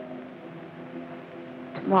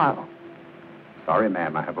 Tomorrow. Sorry,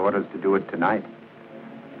 ma'am. I have orders to do it tonight.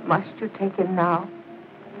 Must you take him now?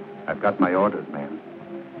 I've got my orders, ma'am.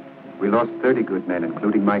 We lost 30 good men,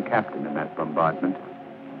 including my captain, in that bombardment.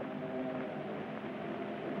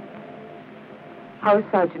 How is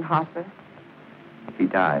Sergeant Harper? He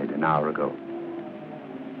died an hour ago.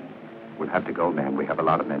 We'll have to go, ma'am. We have a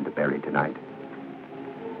lot of men to bury tonight.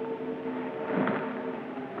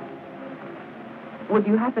 Would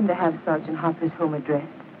you happen to have Sergeant Harper's home address?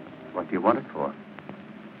 What do you want it for?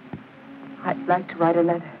 I'd like to write a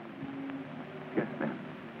letter. Yes, ma'am.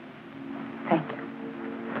 Thank you.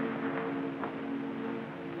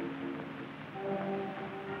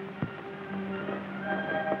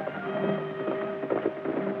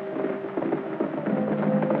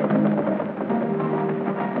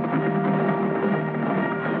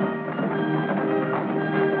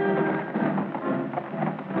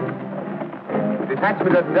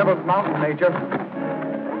 Detachment at Devil's Mountain, Major.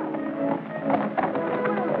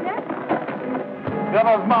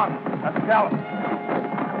 Devil's Mountain. That's Dallas.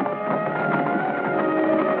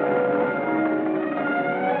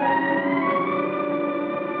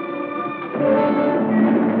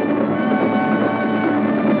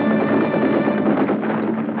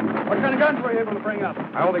 What kind of guns were you able to bring up?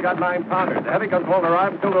 I only got 9-pounders. The heavy guns won't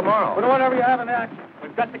arrive until tomorrow. Put whatever you have in action.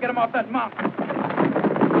 We've got to get them off that mountain.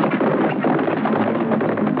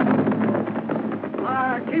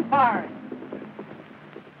 Keep firing.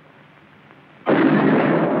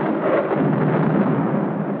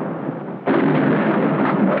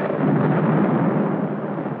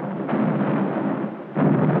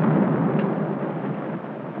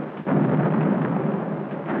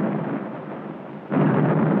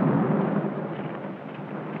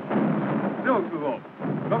 Still too low.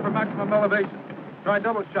 Go for maximum elevation. Try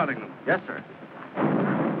double shotting them. Yes, sir.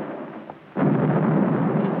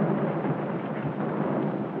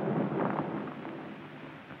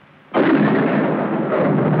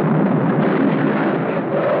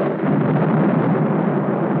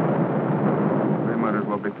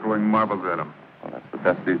 Marbles at them. Well, that's the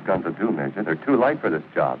best these guns will do, Major. They're too light for this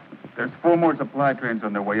job. There's 4 more supply trains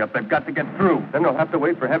on their way up. They've got to get through. Then they'll have to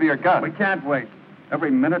wait for heavier guns. We can't wait.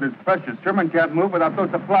 Every minute is precious. Sherman can't move without those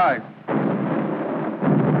supplies. There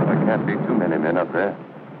can't be too many men up there.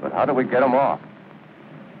 But how do we get them off?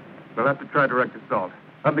 We'll have to try direct assault.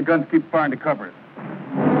 Have the guns keep firing to cover us.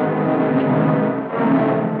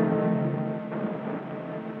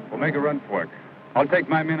 We'll make a run for it. I'll take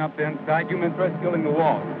my men up the inside. You men try scaling the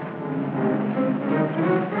wall.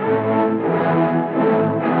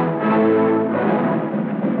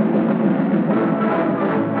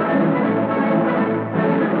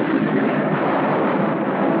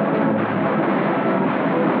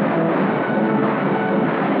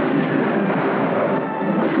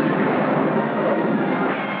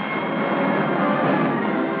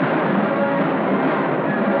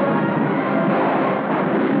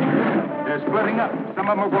 Some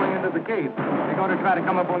of them are going into the cave. They're going to try to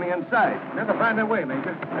come up on the inside. Never find their way,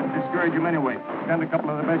 Major. Let's discourage them anyway. Send a couple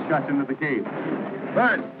of the best shots into the cave.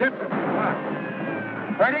 Burns, Gibson, come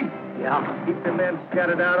on. Ready? Yeah. Keep the men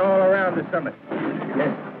scattered out all around the summit.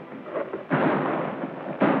 Yes.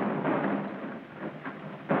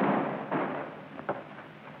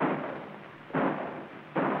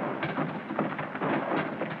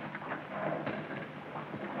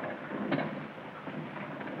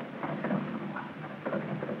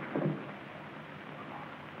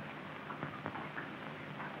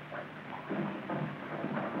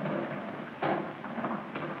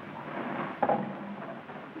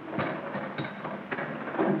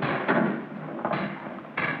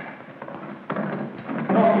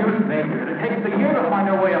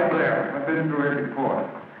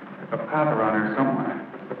 path around here somewhere.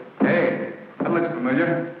 Hey, that looks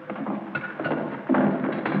familiar.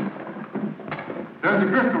 There's the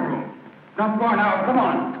crystal room. Not far now. Come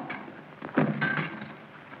on.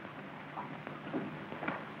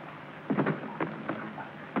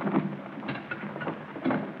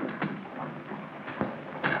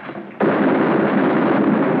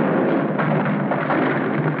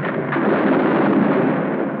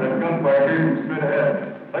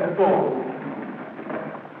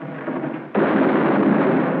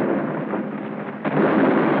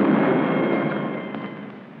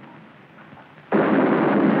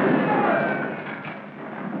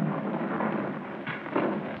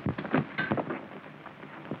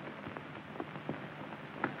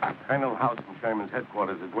 Colonel House from Sherman's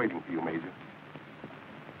headquarters is waiting for you, Major.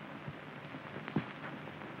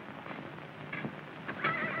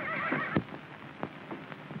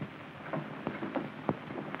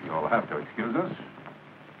 You'll have to excuse us.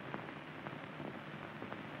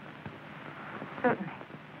 Certainly.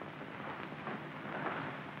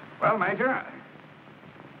 Well, Major.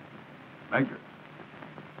 Major,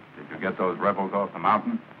 did you get those rebels off the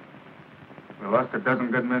mountain? We lost a dozen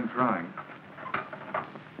good men trying.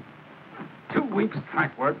 2 weeks'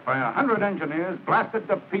 track work by 100 engineers blasted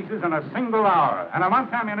to pieces in a single hour, and a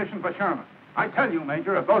month's ammunition for Sherman. I tell you,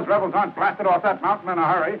 Major, if those rebels aren't blasted off that mountain in a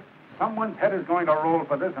hurry, someone's head is going to roll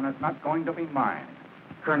for this, and it's not going to be mine.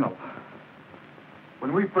 Colonel,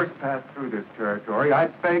 when we first passed through this territory, I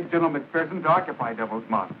begged General McPherson to occupy Devil's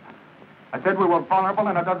Mountain. I said we were vulnerable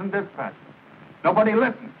in a dozen dispatches. Nobody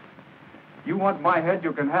listened. You want my head,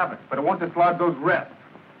 you can have it, but it won't dislodge those Reds.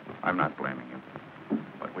 I'm not blaming you.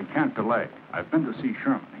 But we can't delay. I've been to see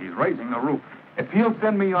Sherman. He's raising the roof. If he'll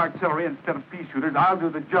send me artillery instead of pea shooters, I'll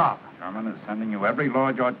do the job. Sherman is sending you every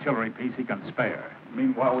large artillery piece he can spare.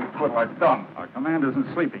 Meanwhile, we put our thumb. Our command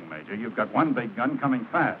isn't sleeping, Major. You've got one big gun coming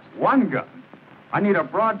fast. One gun? I need a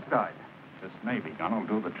broadside. This Navy gun will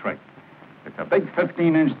do the trick. It's a big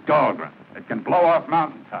 15-inch Dahlgren. It can blow off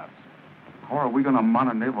mountaintops. How are we going to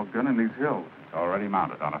mount a naval gun in these hills? It's already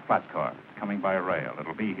mounted on a flat car. It's coming by rail.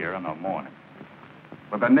 It'll be here in the morning.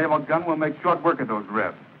 But the naval gun will make short work of those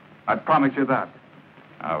Reds. I promise you that.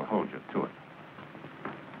 I'll hold you to it.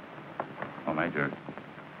 Well, Major,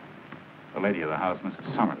 the lady of the house,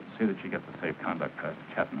 Mrs. Summers, see that she gets a safe conduct pass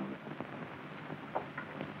to Chattanooga.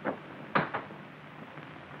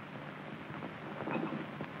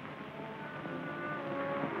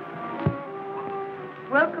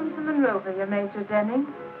 Welcome to Monrovia, Major Denning.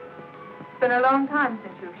 It's been a long time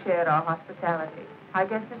since you've shared our hospitality. I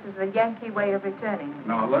guess this is the Yankee way of returning.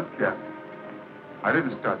 No, look, Captain. I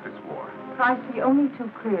didn't start this war. I see only too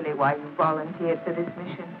clearly why you volunteered for this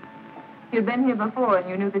mission. You'd been here before and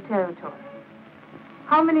you knew the territory.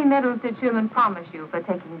 How many medals did Sherman promise you for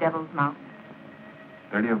taking Devil's Mountain?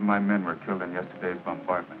 30 of my men were killed in yesterday's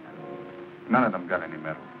bombardment. None of them got any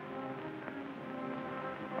medals.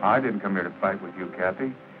 I didn't come here to fight with you,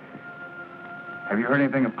 Kathy. Have you heard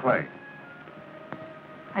anything of Clay?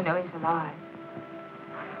 I know he's alive.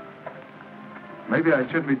 Maybe I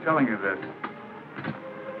shouldn't be telling you this.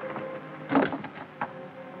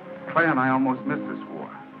 Clay and I almost missed this war.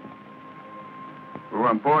 We were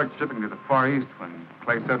on board shipping to the Far East when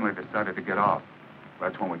Clay suddenly decided to get off.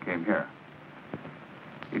 That's when we came here.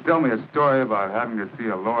 He told me a story about having to see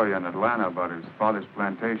a lawyer in Atlanta about his father's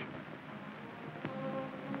plantation.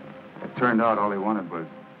 It turned out all he wanted was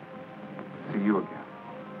to see you again.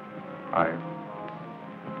 I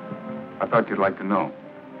thought you'd like to know.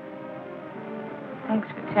 Thanks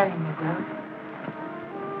for telling me, Will.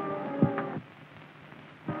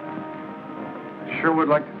 Sure would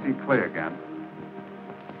like to see Clay again.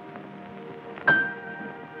 I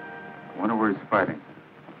wonder where he's fighting.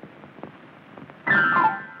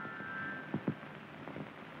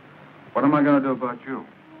 What am I going to do about you?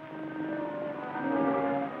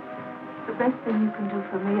 The best thing you can do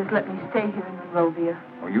for me is let me stay here in Monrovia.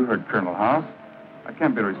 Oh, you heard Colonel House. I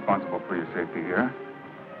can't be responsible for your safety here.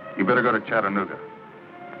 You better go to Chattanooga.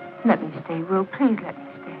 Let me stay, Will. Please let me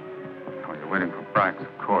stay. Oh, you're waiting for Brax,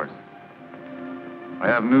 of course. I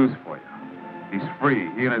have news for you. He's free.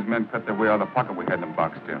 He and his men cut their way out of the pocket we had them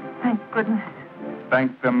boxed in. Thank goodness.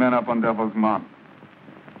 Thank the men up on Devil's Mountain.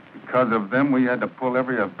 Because of them, we had to pull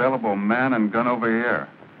every available man and gun over here.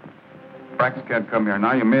 Brax can't come here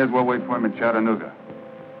now. You may as well wait for him in Chattanooga.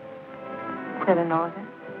 Is that an order?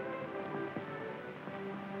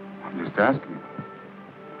 I'm just asking you.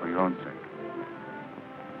 For your own sake.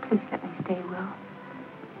 Please let me stay, Will.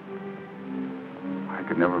 I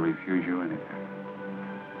could never refuse you anything.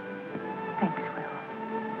 Thanks, Will.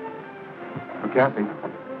 Oh, Kathy,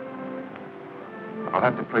 I'll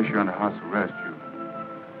have to place you under house arrest.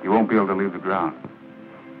 You won't be able to leave the ground.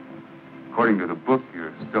 According to the book,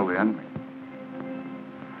 you're still the enemy.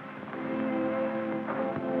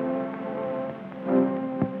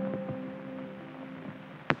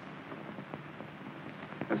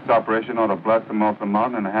 This operation ought to blast them off the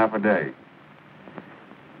mountain in a half a day.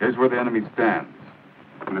 Here's where the enemy stands.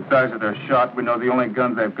 From the size of their shot, we know the only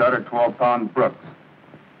guns they've got are 12-pound Brooks.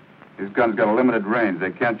 These guns got a limited range.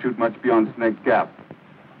 They can't shoot much beyond Snake Gap.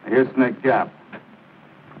 Now, here's Snake Gap.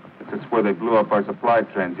 This is where they blew up our supply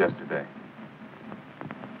trains yesterday.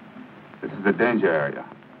 This is a danger area.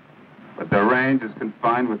 But their range is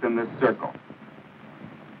confined within this circle.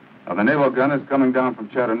 Now, the naval gun is coming down from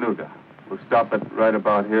Chattanooga. We'll stop it right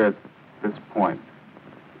about here at this point.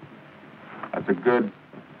 That's a good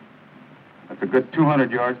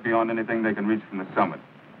 200 yards beyond anything they can reach from the summit.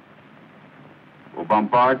 We'll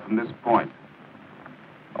bombard from this point.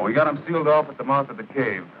 Oh, we got them sealed off at the mouth of the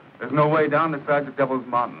cave. There's no way down the sides of Devil's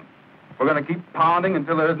Mountain. We're going to keep pounding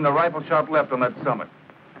until there isn't a rifle shot left on that summit.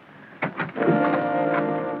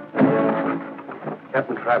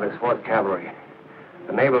 Captain Travis, 4th Cavalry.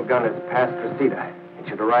 The naval gun is past Reseda. It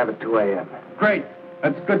should arrive at 2 a.m. Great.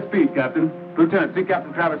 That's good speed, Captain. Lieutenant, see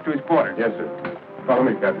Captain Travis to his quarters. Yes, sir. Follow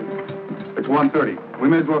me, Captain. It's 1:30. We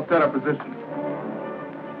may as well set our position.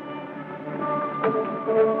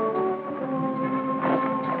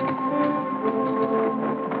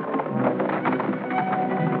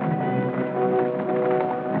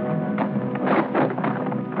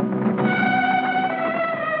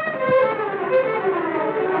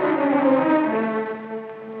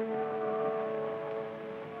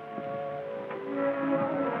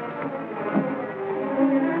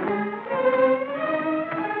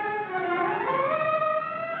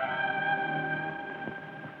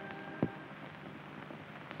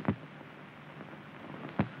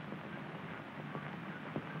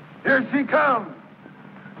 Here she comes.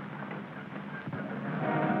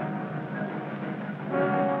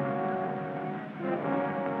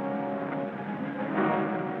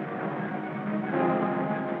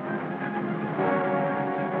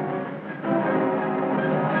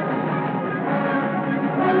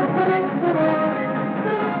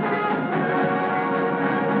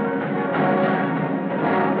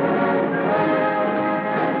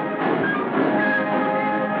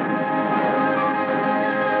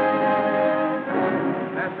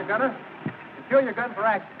 Secure your gun for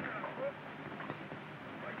action.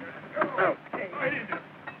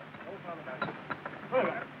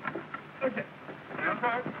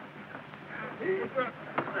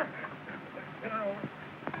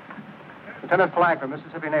 Lieutenant Flagler,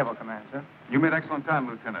 Mississippi Naval Command, sir. You made excellent time,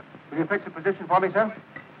 Lieutenant. Will you fix the position for me, sir?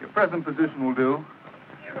 Your present position will do.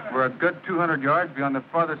 We're a good 200 yards beyond the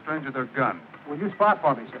farthest range of their gun. Will you spot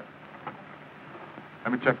for me, sir?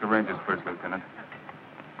 Let me check the ranges first, Lieutenant.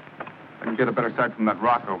 I can get a better sight from that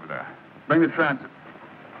rock over there. Bring the transit.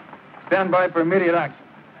 Stand by for immediate action.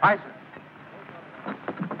 Aye, sir.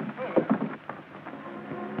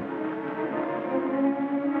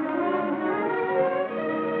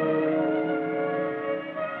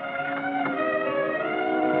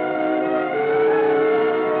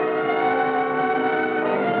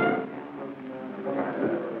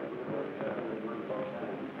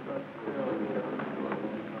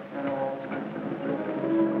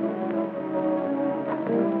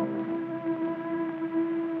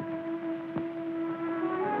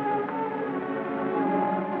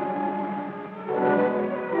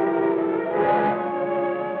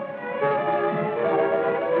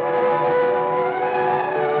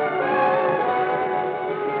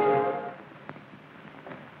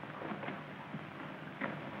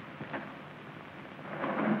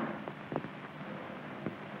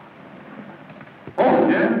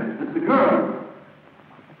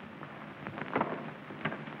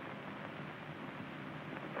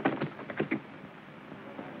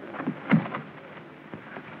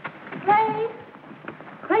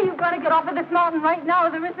 Mountain right now.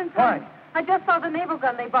 There isn't. Why? I just saw the naval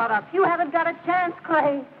gun they brought up. You haven't got a chance,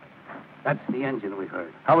 Clay. That's the engine we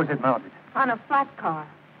heard. How is it mounted? On a flat car.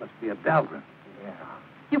 Must be a Dahlgren. Yeah.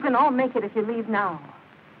 You can all make it if you leave now.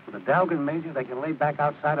 With a Dahlgren, Major, they can lay back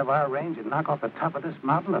outside of our range and knock off the top of this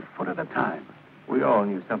mountain a foot at a time. We all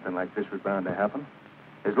knew something like this was bound to happen.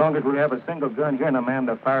 As long as we have a single gun here and a man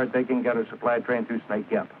to fire it, they can get a supply train through Snake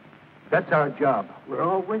Gap. That's our job. We're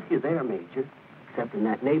all with you there, Major. Except in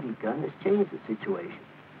that Navy gun has changed the situation.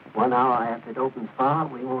 1 hour after it opens fire,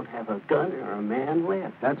 we won't have a gun or a man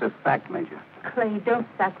left. That's a fact, Major. Clay, don't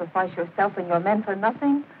sacrifice yourself and your men for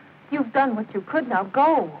nothing. You've done what you could. Now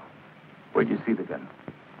go. Where'd you see the gun?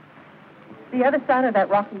 The other side of that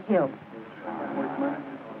rocky hill.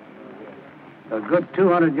 A good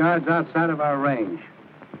 200 yards outside of our range,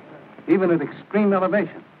 even at extreme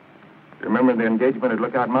elevation. You remember the engagement at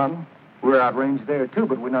Lookout Mountain? We were outranged there, too,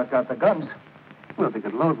 but we knocked out the guns. Well, they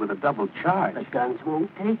could load with a double charge. The guns won't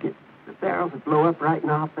take it. The barrels will blow up right in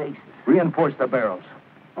our faces. Reinforce the barrels.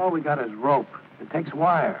 All we got is rope. It takes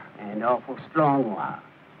wire. And awful strong wire,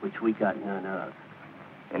 which we got none of.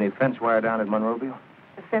 Any fence wire down at Monroeville?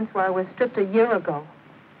 The fence wire was stripped a year ago.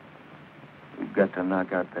 We've got to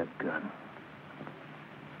knock out that gun.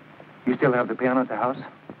 You still have the piano at the house?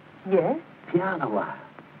 Yes? Piano wire.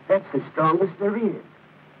 That's the strongest there is.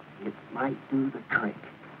 It might do the trick.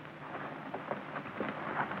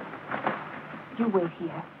 You wait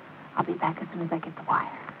here. I'll be back as soon as I get the wire.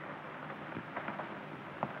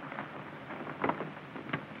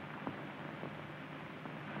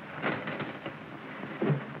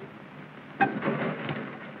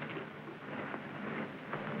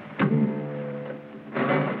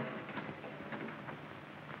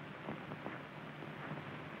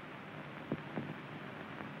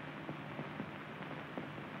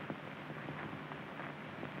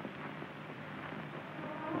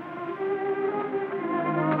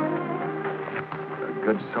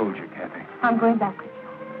 Good soldier, Kathy. I'm going back with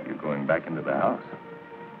you. You're going back into the house.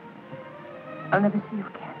 I'll never see you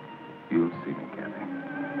again. You'll see me, Kathy.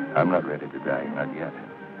 I'm not ready to die, not yet.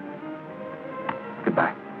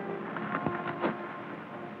 Goodbye.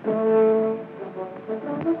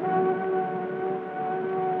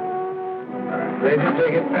 Ready to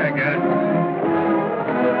take it back,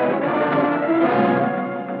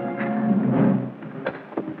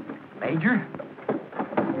 Major?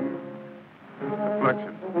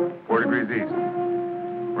 Deflection, 4 degrees east.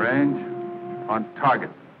 Range on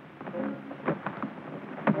target.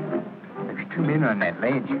 There's 2 men on that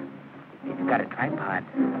ledge. They've got a tripod.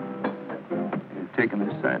 They're taking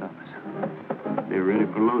their sight on us. They're ready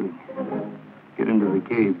for loading. Get into the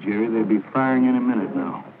cave, Jerry. They'll be firing any minute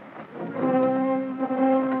now.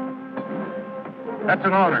 That's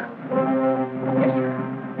an order. Yes, sir.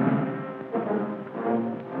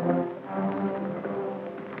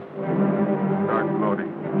 Start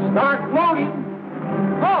loading. Start loading.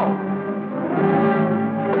 Go!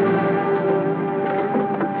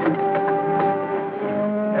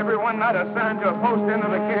 Everyone not assigned to a post end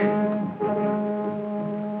of the cave.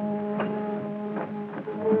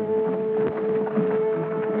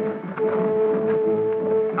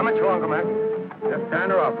 How much longer, Mac? Just turn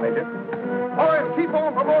her off, Major. Boys, keep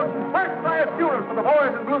on promoting. First class funerals for the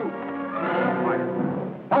boys in blue.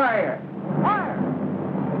 Fire! Fire!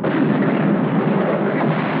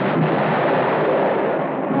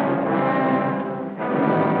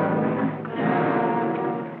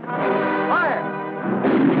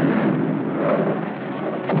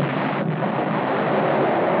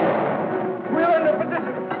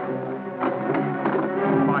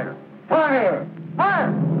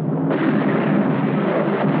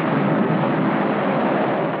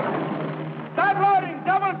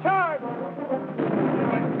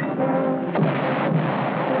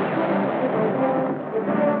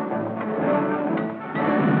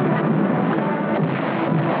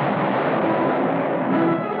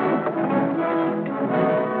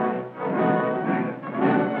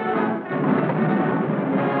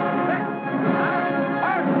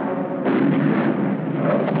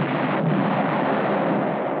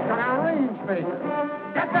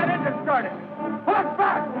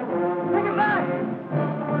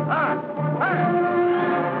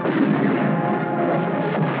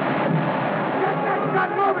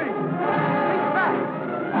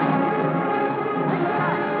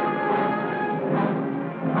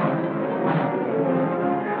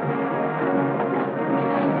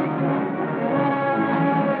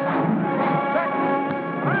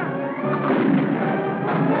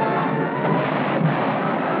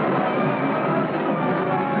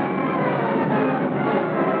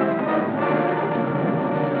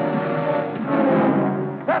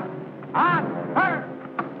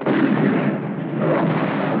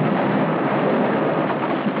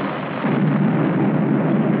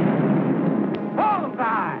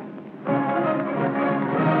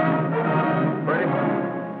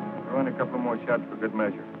 Shots for good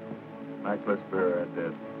measure. Mac, let's bury our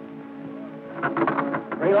dead.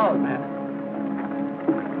 Reload, man.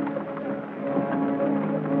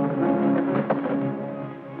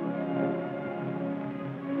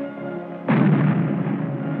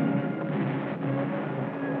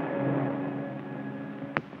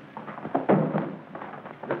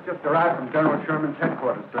 This just arrived from General Sherman's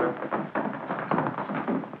headquarters, sir.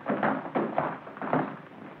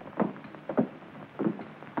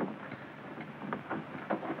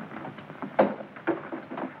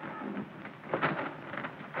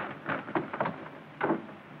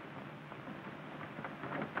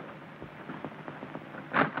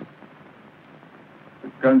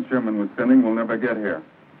 guns Sherman was sending will never get here.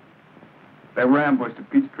 They were ambushed at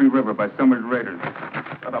Peachtree River by Summers' raiders.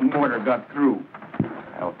 But a mortar got through.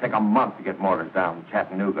 It'll take a month to get mortars down in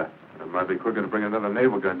Chattanooga. It might be quicker to bring another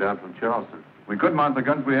naval gun down from Charleston. We could mount the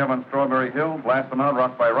guns we have on Strawberry Hill, blast them out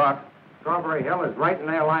rock by rock. Strawberry Hill is right in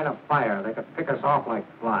their line of fire. They could pick us off like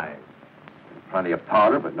flies. Plenty of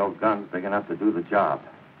powder, but no guns big enough to do the job.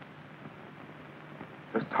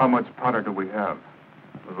 Just how much powder do we have?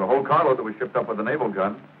 There's a whole carload that we shipped up with the naval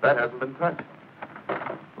gun. That hasn't been touched.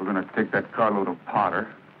 We're going to take that carload of powder.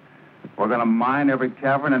 We're going to mine every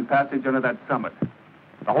cavern and passage under that summit.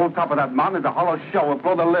 The whole top of that mountain is a hollow shell. We'll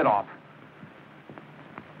blow the lid off.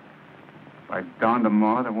 By dawn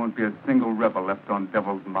tomorrow, there won't be a single rebel left on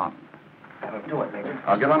Devil's Mountain. That'll do it, Major.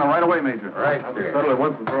 I'll get on it right away, Major. Right, I'll sir. settle it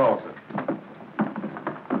once and for all, sir.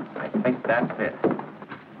 I think that's it.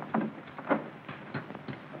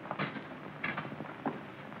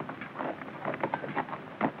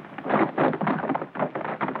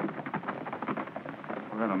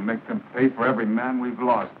 We're going to make them pay for every man we've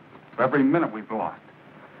lost, for every minute we've lost.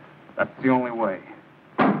 That's the only way.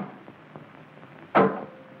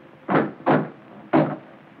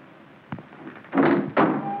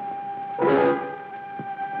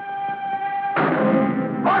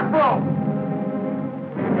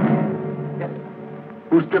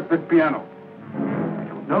 Who stripped this piano? I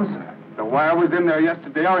don't know, sir. The wire was in there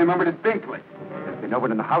yesterday. I remember distinctly. There's been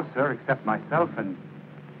nobody in the house, sir, except myself and...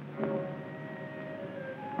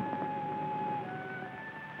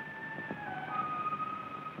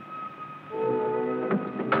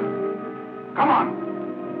 Come on!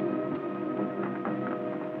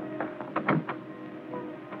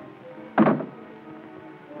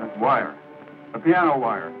 That wire. The piano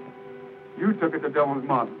wire. You took it to Devil's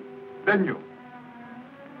Mountain, didn't you?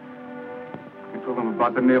 You told them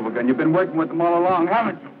about the naval gun. You've been working with them all along,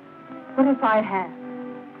 haven't you? What if I have?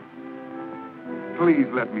 Please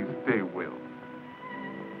let me stay, Will.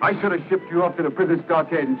 I should have shipped you off to the prison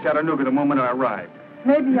stockade in Chattanooga the moment I arrived.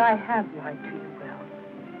 Maybe I have lied to you,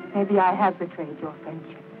 Will. Maybe I have betrayed your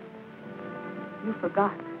friendship. You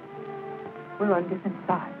forgot. We're on different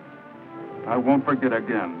sides. I won't forget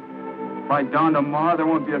again. By dawn tomorrow, there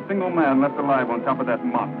won't be a single man left alive on top of that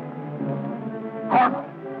mountain. Corporal!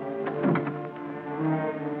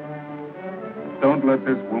 Don't let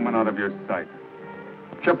this woman out of your sight.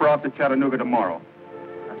 Ship her off to Chattanooga tomorrow.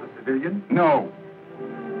 As a civilian? No.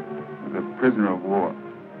 As a prisoner of war.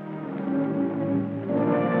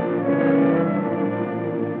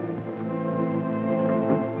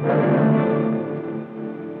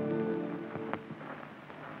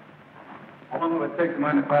 How long will it take to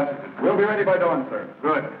mine the passages? We'll be ready by dawn, sir.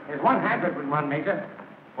 Good. There's one hazard we run, Major.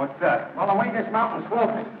 What's that? Well, the way this mountain's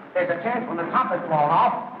sloping, there's a chance when the top is blown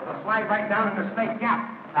off, it'll slide right down into Snake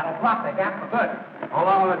Gap. That'll block the gap for good. How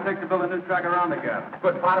long will it take to build a new track around the gap?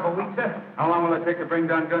 Good part of a week, sir. How long will it take to bring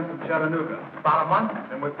down guns from Chattanooga? About a month.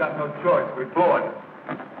 Then we've got no choice. We blow it.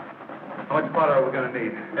 How much powder are we going to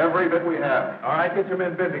need? Every bit we have. All right, get your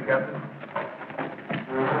men busy, Captain.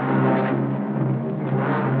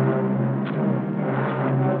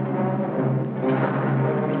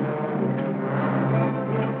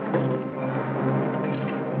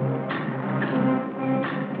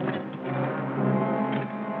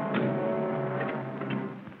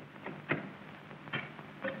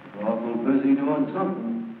 Awful busy doing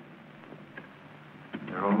something.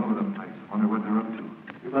 They're all over the place. Wonder what they're up to.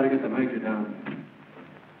 You better get the major down.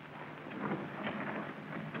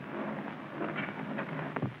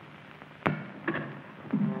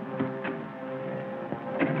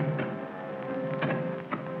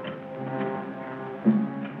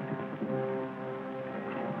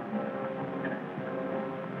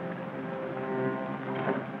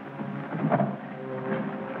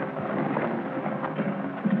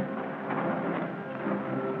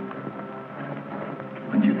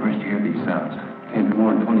 When'd you first hear these sounds? Can't be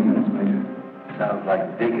more than 20 minutes, Major. Sounds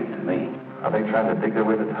like digging to me. Are they trying to dig their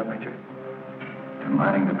way to the top, Major? They're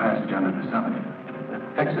mining the passage under the summit. They're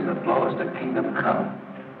fixing to blow us to kingdom come.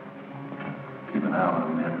 Keep an eye on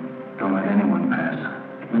them, men. Don't let anyone pass.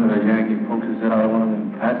 One of those Yankee folks is out of one of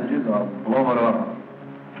them passages, I'll blow it off.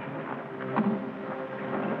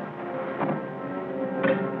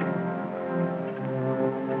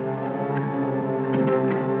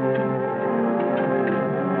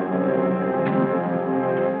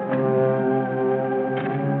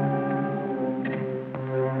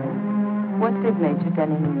 What did Major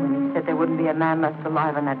Denny mean when he said there wouldn't be a man left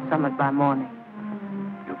alive on that summit by morning?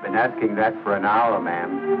 You've been asking that for an hour,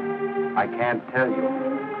 ma'am. I can't tell you.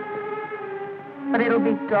 But it'll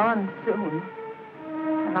be dawn soon.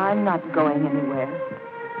 And I'm not going anywhere.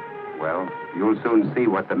 Well, you'll soon see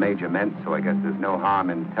what the Major meant, so I guess there's no harm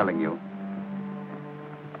in telling you.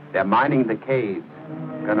 They're mining the caves.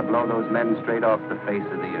 Gonna blow those men straight off the face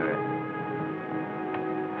of the earth.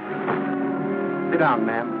 Sit down,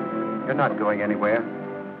 ma'am. You're not going anywhere.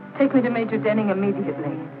 Take me to Major Denning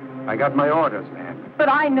immediately. I got my orders, ma'am. But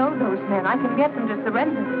I know those men. I can get them to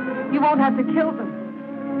surrender. You won't have to kill them.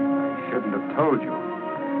 I shouldn't have told you.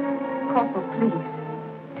 Corporal,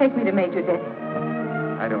 please. Take me to Major Denning.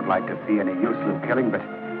 I don't like to see any useless killing, but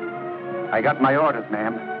I got my orders,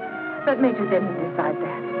 ma'am. Let Major Denning decide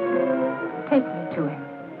that. Take me to him.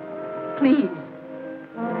 Please.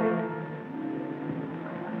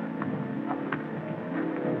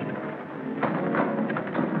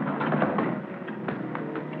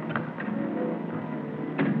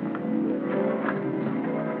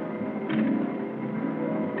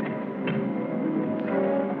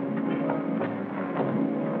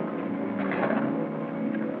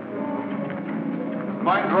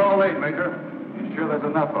 Mines are all late, Major. You sure there's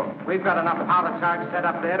enough of them? We've got enough powder charge set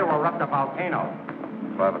up there to erupt a volcano.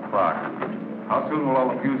 5 o'clock. How soon will all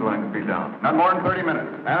the fuse lines be down? Not more than 30 minutes.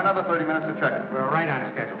 And another 30 minutes to check it. We're right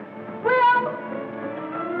on schedule. Will!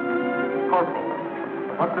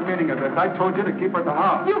 Corporal, what's the meaning of this? I told you to keep her at the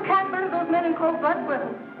house. You can't burn those men in cold blood,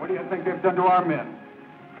 Will. What do you think they've done to our men?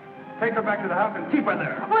 Take her back to the house and keep her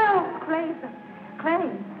there. Will, Clay. Clay,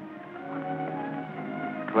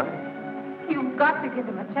 Clay? you've got to give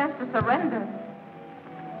him a chance to surrender.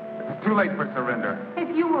 It's too late for surrender.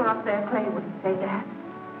 If you were up there, Clay wouldn't say that.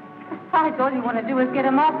 Besides, all you want to do is get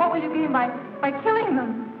him off. What will you gain by killing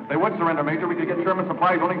them? If they would surrender, Major, we could get Sherman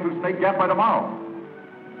supplies running through Snake Gap by tomorrow.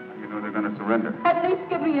 You know they're going to surrender. At least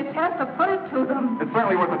give me a chance to put it to them. It's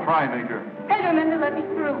certainly worth a try, Major. Tell your men to let me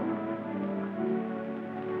through.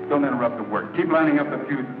 Don't interrupt the work. Keep lining up the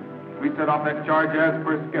fuses. We set off that charge as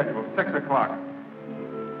per schedule, 6 o'clock.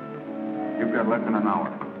 You've got less than an hour.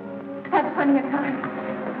 That's plenty of time.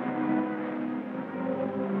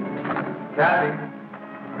 Kathy.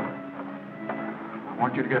 I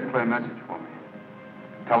want you to get Clay a message for me.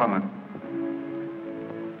 Tell him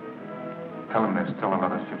there's still a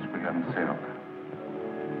lot of ships we haven't sailed.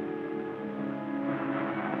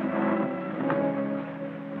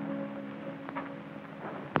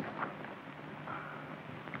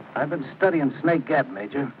 I've been studying Snake Gap,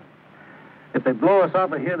 Major. If they blow us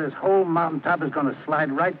off of here, this whole mountaintop is going to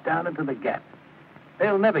slide right down into the gap.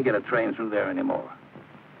 They'll never get a train through there anymore.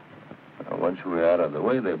 Well, once we're out of the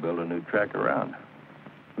way, they'll build a new track around.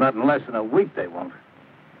 Not in less than a week, they won't.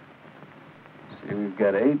 See, we've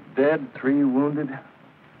got 8 dead, 3 wounded.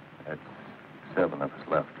 That's 7 of us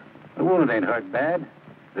left. The wounded ain't hurt bad.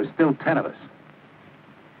 There's still 10 of us.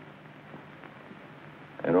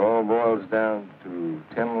 It all boils down to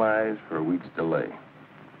 10 lives for a week's delay.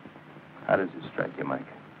 How does it strike you, Mike?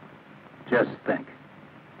 Just think.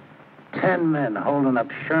 10 men holding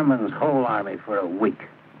up Sherman's whole army for a week.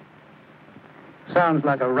 Sounds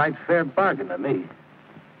like a right fair bargain to me.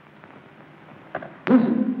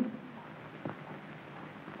 Listen.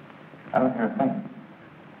 I don't hear a thing.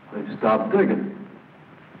 They've stopped digging.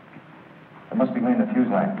 They must be laying the fuse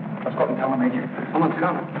line. Let's go up and tell them, Major. Someone's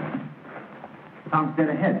coming. Sounds dead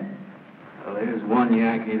ahead. Well, here's one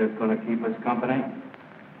Yankee that's going to keep us company.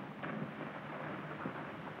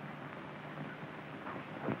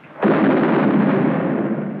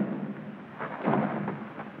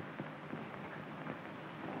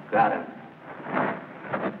 Got him.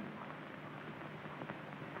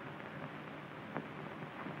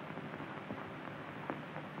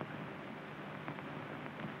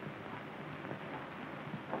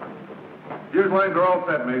 Fuse lines are all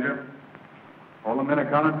set, Major. All the men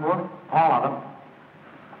accounted for? All of them.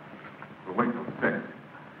 We'll wait till 6.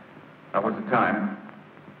 That was the time.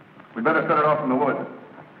 We'd better set it off in the woods.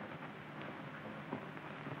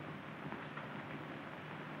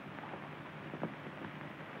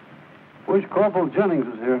 Wish Corporal Jennings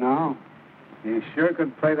was here now. He sure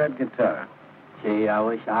could play that guitar. Gee, I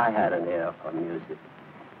wish I had an ear for music.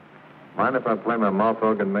 Mind if I play my mouth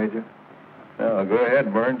organ, Major? Oh, go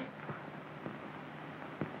ahead, Burns.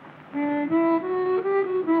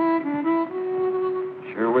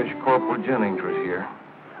 Sure wish Corporal Jennings was here.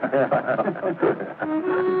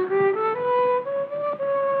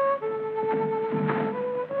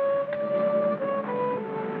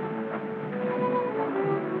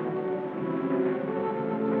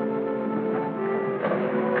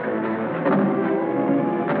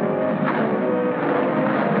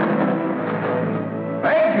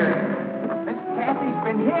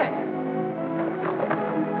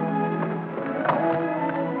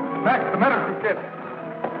 Max, the medicine kit.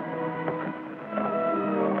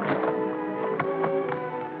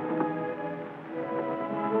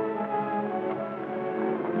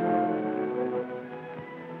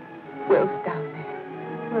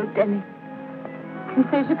 Denny. He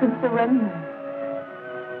says you can surrender.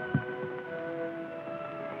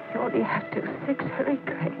 You only have to 6. Hurry,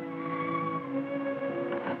 Craig.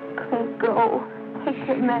 Craig, go. Take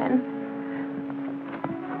your men.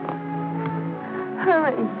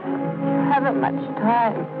 Hurry. You haven't much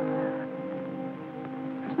time.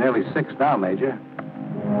 It's nearly 6 now, Major.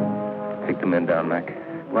 Take the men down, Mac.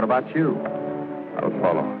 What about you? I'll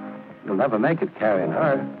follow. You'll never make it carrying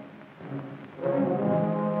her.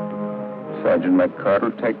 Sergeant McCart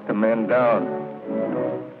will take the men down.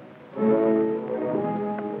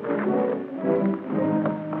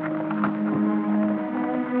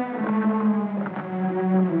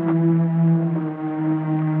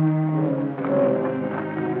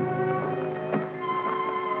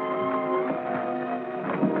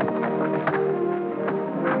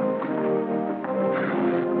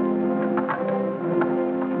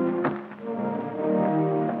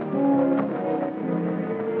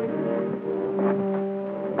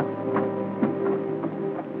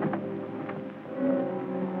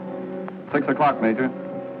 6 o'clock, Major.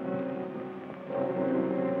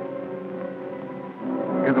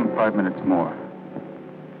 Give them 5 minutes more.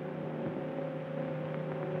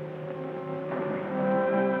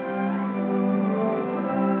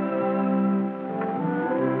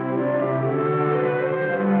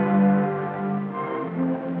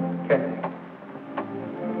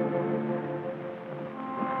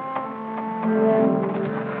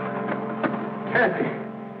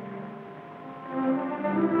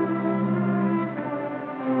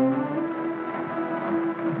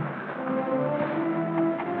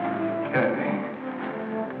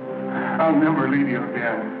 I'll never leave you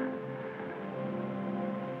again.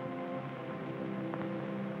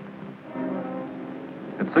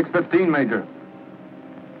 It's 6:15, Major.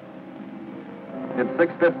 It's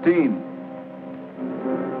 6:15.